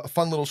tell a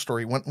fun little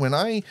story. When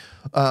I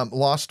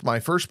lost my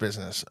first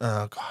business,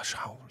 gosh,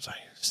 how was I?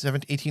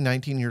 18,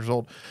 19 years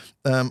old.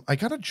 I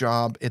got a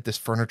job at this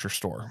furniture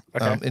store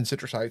in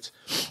Citrus Heights,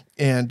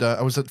 and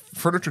I was a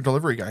furniture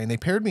delivery guy, and they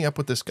paired me up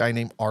with this guy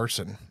named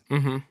Arson.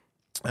 Mm-hmm.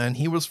 And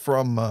he was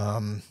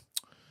from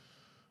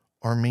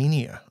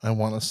Armenia, I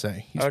want to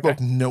say. He spoke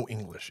no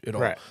English at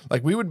all. Right.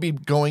 Like, we would be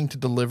going to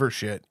deliver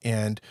shit,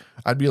 and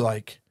I'd be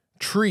like,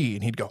 tree,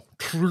 and he'd go,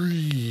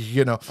 tree,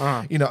 and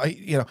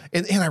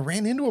I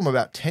ran into him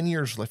about 10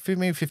 years,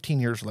 maybe 15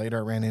 years later.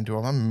 I ran into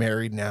him. I'm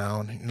married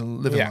now and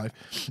living life.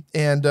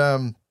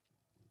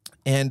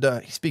 And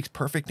he speaks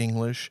perfect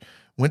English,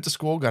 went to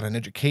school, got an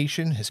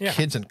education, his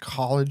kids in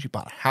college, he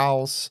bought a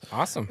house.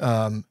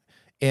 Awesome.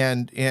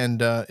 And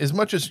as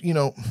much as,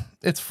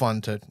 it's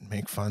fun to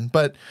make fun,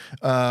 but,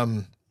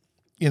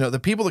 the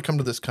people that come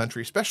to this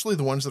country, especially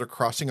the ones that are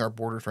crossing our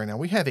borders right now,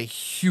 we have a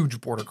huge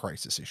border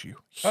crisis issue.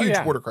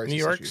 Border crisis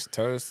issue. New York's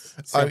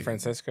toast. San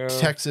Francisco.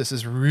 Texas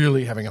is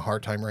really having a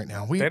hard time right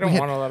now. They don't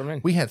want to let them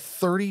in. We had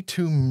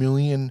 32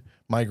 million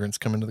migrants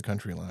come into the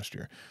country last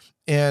year.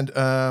 And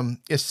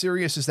as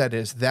serious as that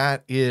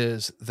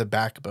is the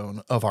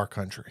backbone of our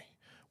country.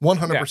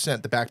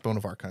 100% the backbone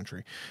of our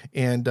country.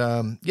 And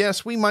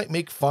yes, we might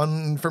make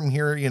fun from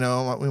here,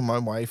 my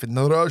wife and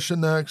the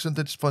Russian accent,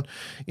 that's fun,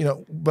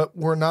 but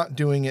we're not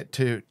doing it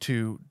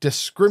to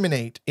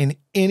discriminate in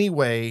any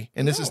way.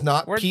 And this is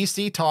not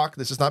PC talk.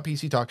 This is not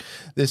PC talk.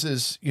 This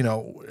is,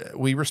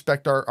 we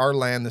respect our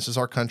land. This is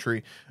our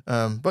country.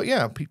 But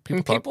yeah,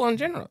 people in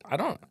general, I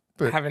don't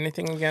have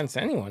anything against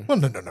anyone. Well,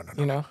 no.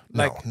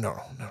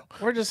 No.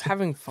 We're just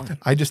having fun.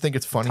 I just think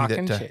it's funny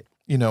talking that shit.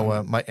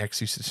 My ex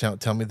used to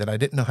tell me that I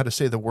didn't know how to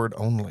say the word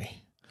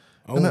only.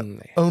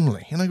 Only.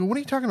 And I go, what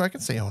are you talking about? I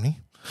can say oni.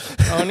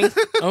 Oni.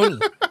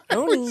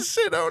 I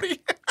said oni.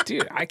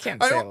 Dude, I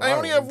can't say I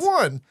only have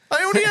one.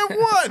 I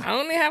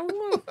only have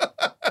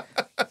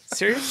one.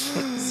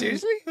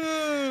 Seriously?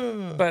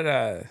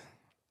 But,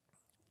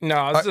 no,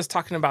 I was just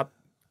talking about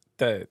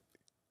the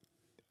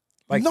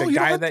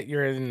guy that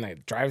you're in the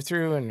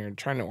drive-thru and you're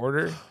trying to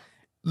order.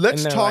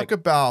 Let's talk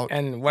about...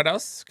 And what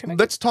else?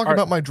 Let's talk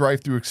about my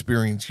drive-thru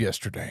experience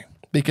yesterday.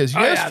 Because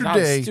that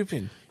was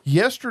stupid.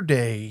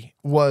 Yesterday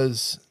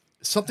was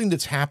something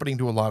that's happening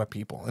to a lot of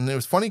people. And it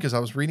was funny because I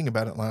was reading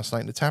about it last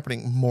night, and it's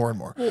happening more and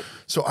more. Well,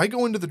 so I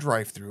go into the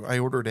drive-thru. I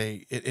ordered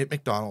at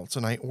McDonald's,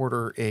 and I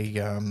order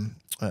a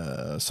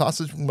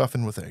sausage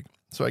muffin with egg.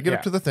 So I get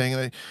up to the thing,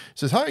 and it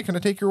says, hi, can I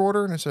take your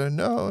order? And I said,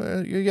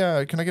 no,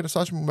 yeah, can I get a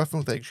sausage muffin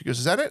with egg? She goes,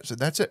 is that it? I said,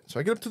 that's it. So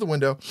I get up to the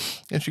window,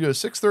 and she goes,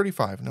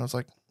 $6.35. And I was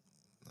like,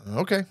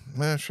 okay,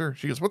 sure.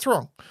 She goes, what's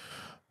wrong?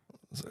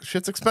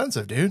 Shit's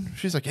expensive, dude.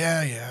 She's like,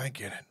 yeah, I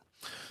get it.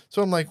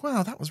 So I'm like,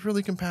 wow, that was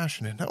really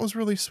compassionate. That was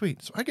really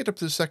sweet. So I get up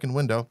to the second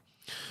window.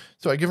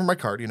 So I give her my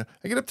card,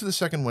 I get up to the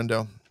second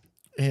window,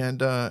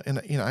 and I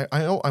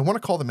want to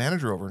call the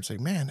manager over and say,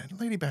 man, that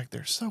lady back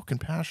there is so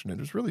compassionate.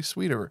 It was really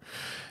sweet of her.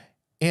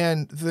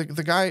 And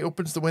the guy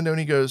opens the window and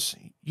he goes,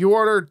 you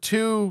ordered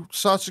 2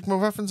 sausage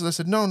muffins? And I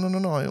said, no,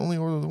 I only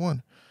ordered the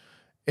one.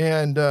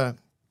 And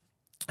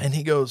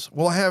he goes,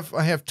 well,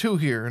 I have 2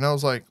 here. And I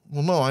was like,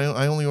 well, no,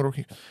 I only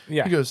ordered.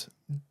 Yeah. He goes,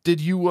 do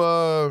you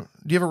have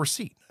a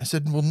receipt? I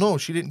said, well, no,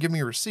 she didn't give me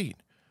a receipt.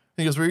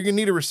 And he goes, well, you're going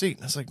to need a receipt.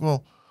 And I was like,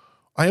 well,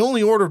 I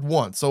only ordered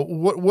 1. So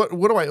what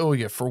do I owe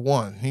you for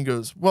 1? And he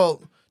goes,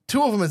 well,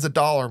 2 of them is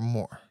 $1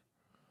 more.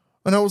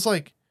 And I was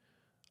like,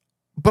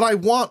 but I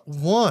want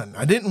 1.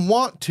 I didn't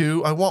want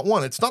 2. I want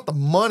 1. It's not the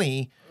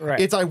money. Right.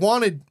 It's I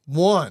wanted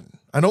 1.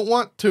 I don't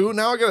want 2.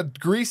 Now I got a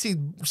greasy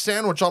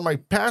sandwich on my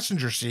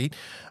passenger seat.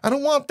 I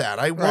don't want that.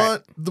 I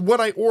want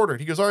what I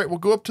ordered. He goes, all right, we'll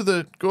go up to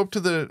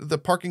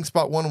the parking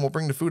spot 1 and we'll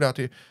bring the food out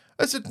to you.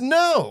 I said,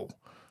 no.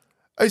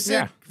 I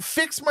said,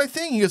 fix my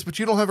thing. He goes, but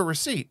you don't have a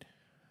receipt.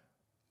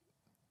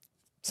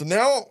 So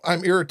now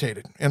I'm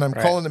irritated and I'm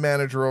calling the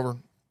manager over,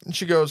 and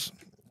she goes,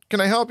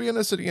 can I help you? And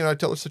I said, I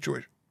tell her the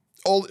situation.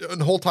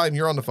 The whole time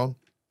you're on the phone.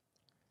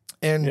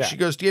 And she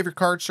goes, do you have your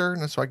card, sir?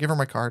 And so I give her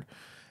my card.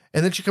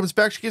 And then she comes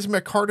back. She gives me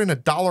a card and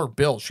 $1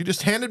 bill. She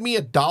just handed me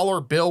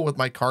 $1 bill with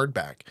my card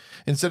back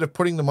instead of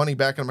putting the money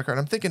back on my card.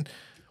 I'm thinking,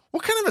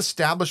 what kind of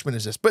establishment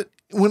is this? But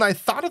when I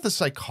thought of the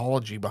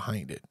psychology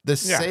behind it, the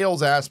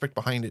sales aspect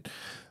behind it,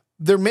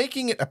 they're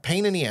making it a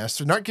pain in the ass.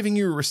 They're not giving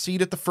you a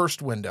receipt at the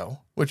first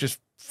window, which is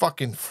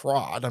fucking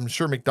fraud. I'm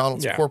sure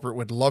McDonald's corporate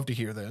would love to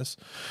hear this.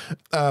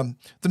 They're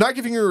not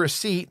giving you a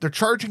receipt. They're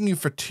charging you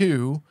for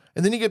 2.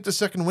 And then you get the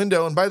second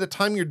window, and by the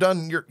time you're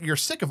done, you're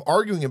sick of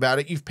arguing about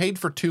it. You've paid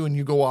for 2, and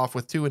you go off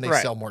with 2, and they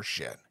sell more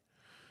shit.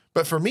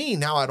 But for me,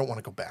 now I don't want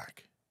to go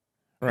back.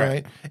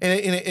 Right? And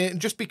it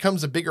just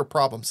becomes a bigger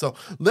problem. So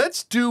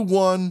let's do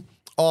one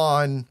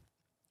on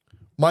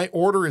my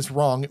order is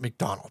wrong at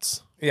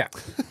McDonald's. Yeah.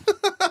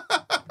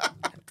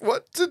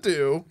 What to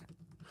do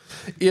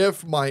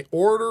if my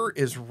order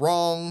is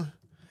wrong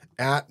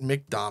at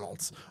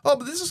McDonald's. Oh,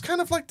 but this is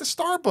kind of like the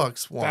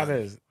Starbucks one. That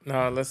is.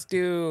 No, let's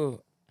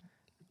do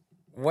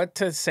what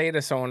to say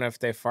to someone if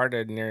they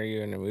farted near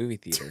you in a movie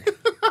theater.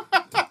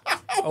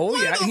 Oh,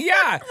 yeah.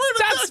 Yeah.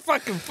 That's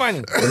fucking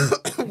funny.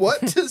 What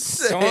to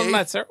say? Someone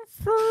lets her.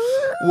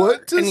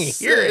 What to and you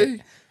say? hear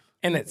it,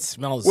 and it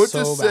smells What so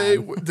to say?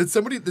 bad. Did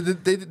somebody,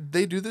 did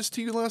they do this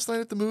to you last night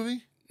at the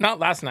movie? Not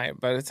last night,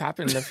 but it's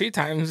happened a few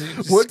times. You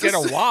just What get to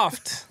a say?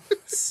 waft.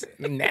 It's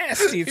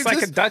nasty. It's You like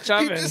just- a Dutch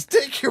oven. You just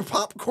take your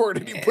popcorn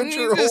and you put And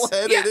your you whole just-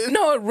 head yeah, in it.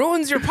 No, it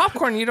ruins your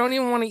popcorn. You don't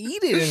even want to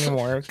eat it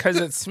anymore because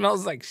it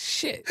smells like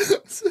shit.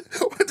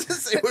 What to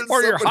say when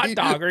Or your hot somebody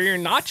dog or your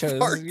nachos.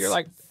 farts You're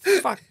like,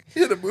 fuck.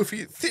 in a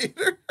movie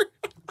theater?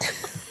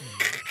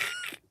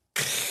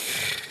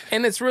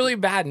 And it's really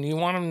bad, and you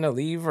want them to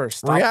leave or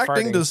stop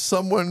Reacting farting. to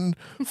someone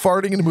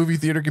farting in a movie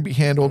theater can be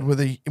handled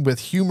with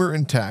humor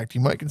intact.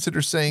 You might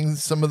consider saying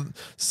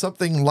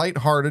something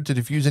lighthearted to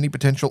diffuse any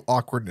potential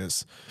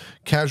awkwardness.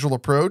 Casual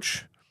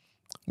approach.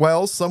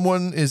 Well,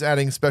 someone is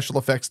adding special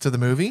effects to the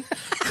movie. I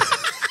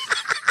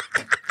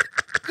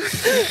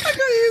gotta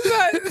use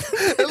that.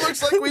 It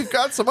looks like we've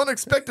got some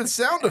unexpected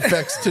sound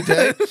effects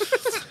today.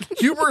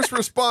 Humorous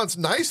response.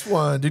 Nice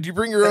one. Did you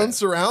bring your own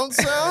surround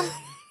sound?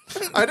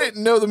 I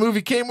didn't know the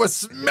movie came with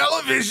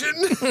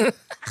smell-o-vision.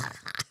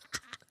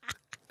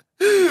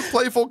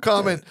 Playful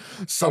comment.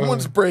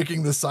 Someone's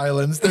breaking the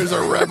silence. There's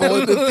a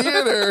rebel in the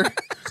theater.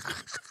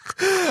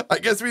 I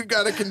guess we've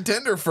got a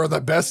contender for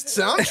the best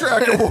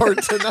soundtrack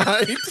award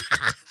tonight.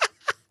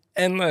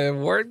 And the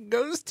award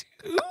goes to...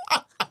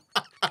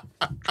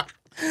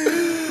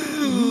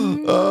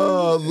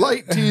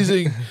 Light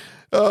teasing.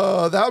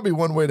 That would be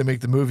one way to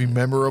make the movie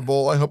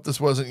memorable. I hope this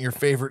wasn't your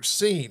favorite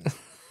scene.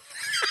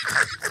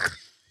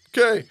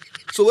 Okay,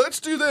 so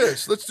let's do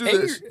this. Let's do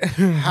this.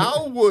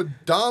 How would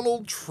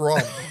Donald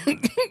Trump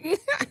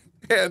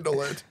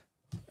handle it?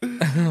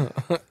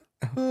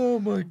 Oh,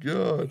 my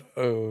God.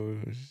 Oh,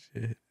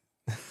 shit.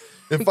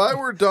 If I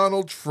were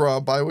Donald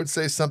Trump, I would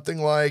say something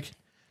like,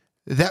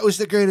 that was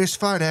the greatest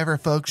fart ever,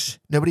 folks.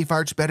 Nobody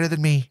farts better than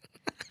me.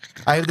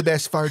 I have the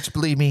best farts,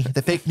 believe me.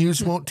 The fake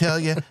news won't tell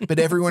you, but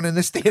everyone in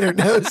this theater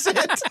knows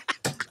it.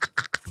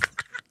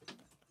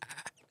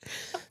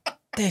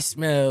 They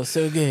smell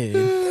so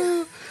good.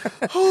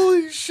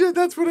 Holy shit,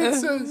 that's what it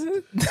says.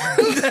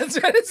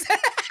 That's what it says.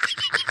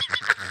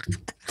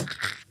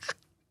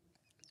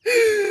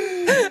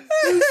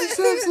 This is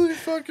absolutely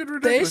fucking They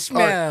ridiculous.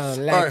 smell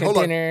like All right, a hold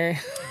on. dinner.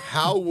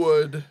 How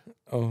would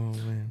Oh,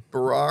 man.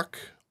 Barack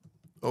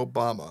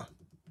Obama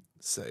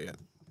say it?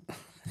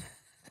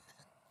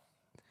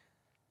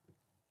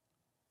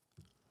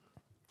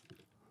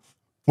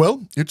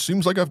 Well, it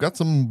seems like I've got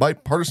some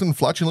bipartisan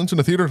flatulence in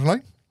the theater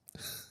tonight.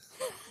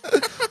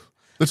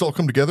 Let's all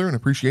come together and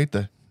appreciate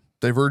the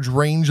diverse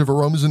range of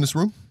aromas in this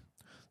room.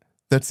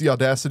 That's the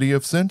audacity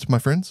of scent, my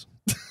friends.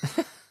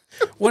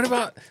 What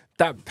about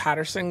that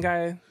Patterson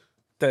guy?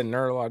 The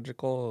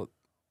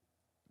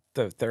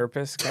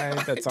therapist guy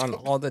that's on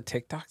all the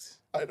TikToks?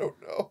 I don't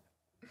know.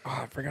 Oh,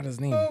 I forgot his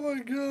name. Oh, my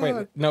God.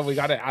 Wait, no, we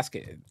got to ask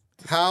it.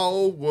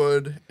 How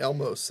would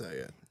Elmo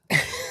say it?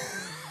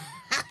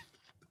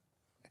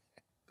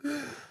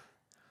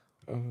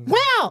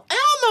 Well,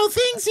 Elmo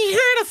thinks he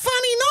heard a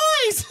funny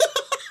noise.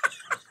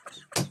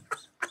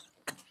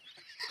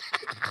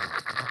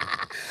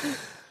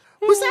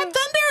 Was that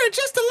thunder or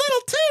just a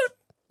little toot?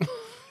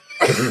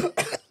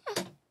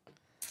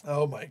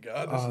 Oh my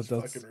God, this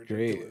is fucking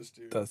ridiculous,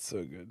 dude. That's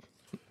so good.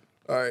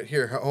 All right,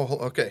 here.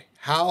 Okay.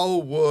 How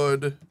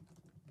would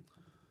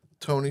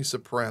Tony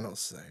Soprano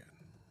say it?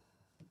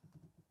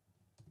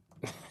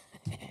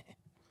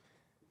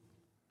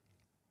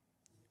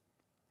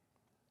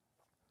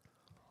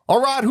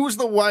 All right, who's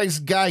the wise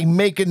guy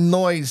making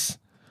noise?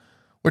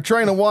 We're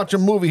trying to watch a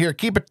movie here.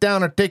 Keep it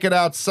down or take it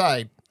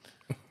outside.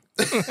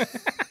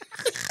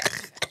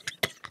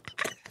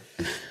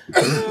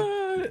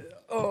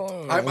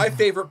 My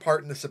favorite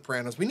part in The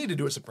Sopranos, we need to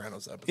do a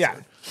Sopranos episode.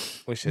 Yeah,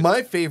 we should.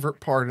 My favorite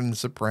part in The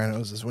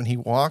Sopranos is when he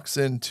walks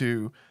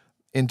into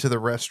the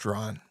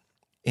restaurant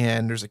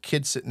and there's a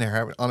kid sitting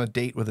there on a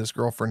date with his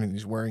girlfriend and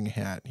he's wearing a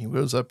hat. He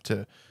goes up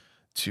to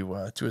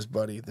his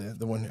buddy,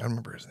 the one, I don't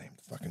remember his name,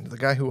 the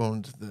guy who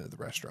owned the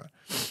restaurant.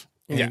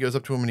 And he goes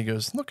up to him and he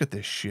goes, look at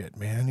this shit,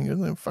 man. He goes,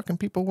 "There are fucking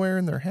people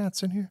wearing their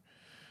hats in here."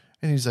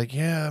 And he's like,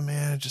 yeah,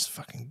 man, it just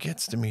fucking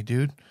gets to me,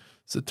 dude.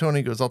 So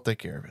Tony goes, I'll take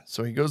care of it.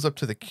 So he goes up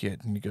to the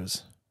kid and he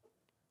goes,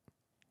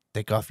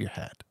 take off your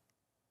hat.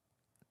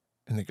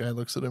 And the guy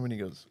looks at him and he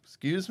goes,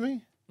 excuse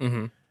me?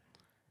 Mm-hmm.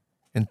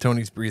 And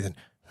Tony's breathing.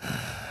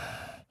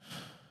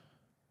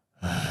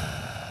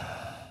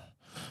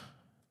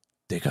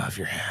 Take off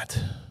your hat.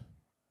 And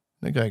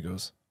the guy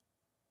goes,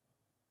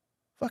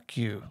 fuck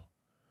you.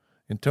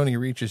 And Tony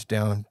reaches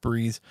down and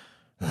breathes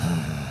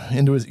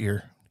into his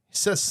ear. He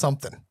says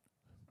something.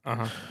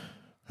 Uh-huh.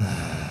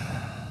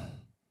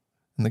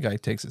 And the guy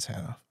takes his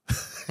hat off.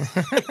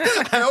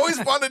 I always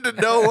wanted to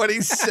know what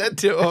he said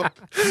to him.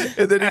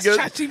 And then That's he goes,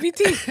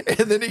 ChatGPT.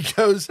 and then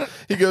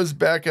he goes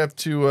back up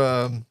to,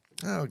 oh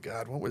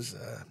God, what was,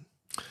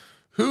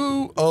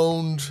 Who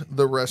owned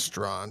the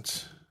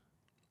restaurant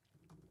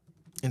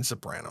in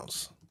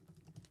Sopranos?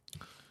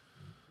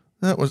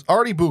 That was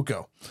Artie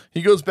Bucco.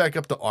 He goes back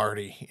up to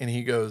Artie and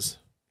he goes,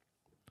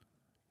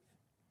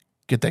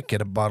 get that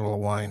kid a bottle of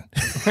wine.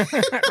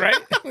 Right?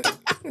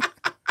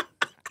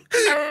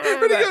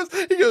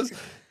 And he goes,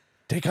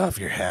 take off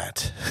your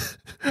hat.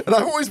 And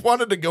I always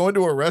wanted to go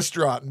into a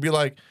restaurant and be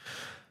like,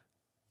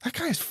 that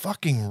guy's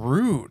fucking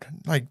rude.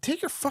 Like,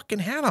 take your fucking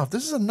hat off.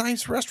 This is a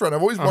nice restaurant.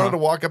 I've always wanted to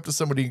walk up to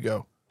somebody and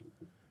go,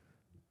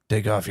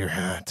 take off your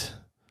hat.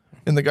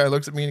 And the guy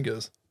looks at me and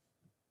goes,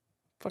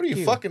 what are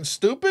you, fucking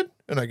stupid?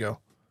 And I go,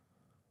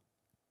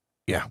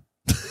 yeah.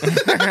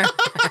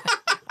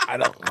 I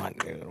don't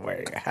want you to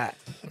wear your hat.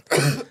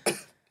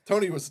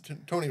 Tony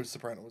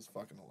Soprano was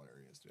fucking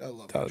hilarious. Dude. I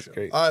love that show.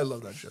 Great. I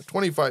love that show.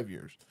 25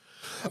 years.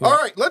 All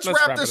right, let's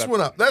wrap this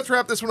one up. Let's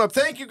wrap this one up.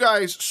 Thank you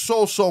guys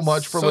so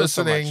much for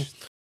listening.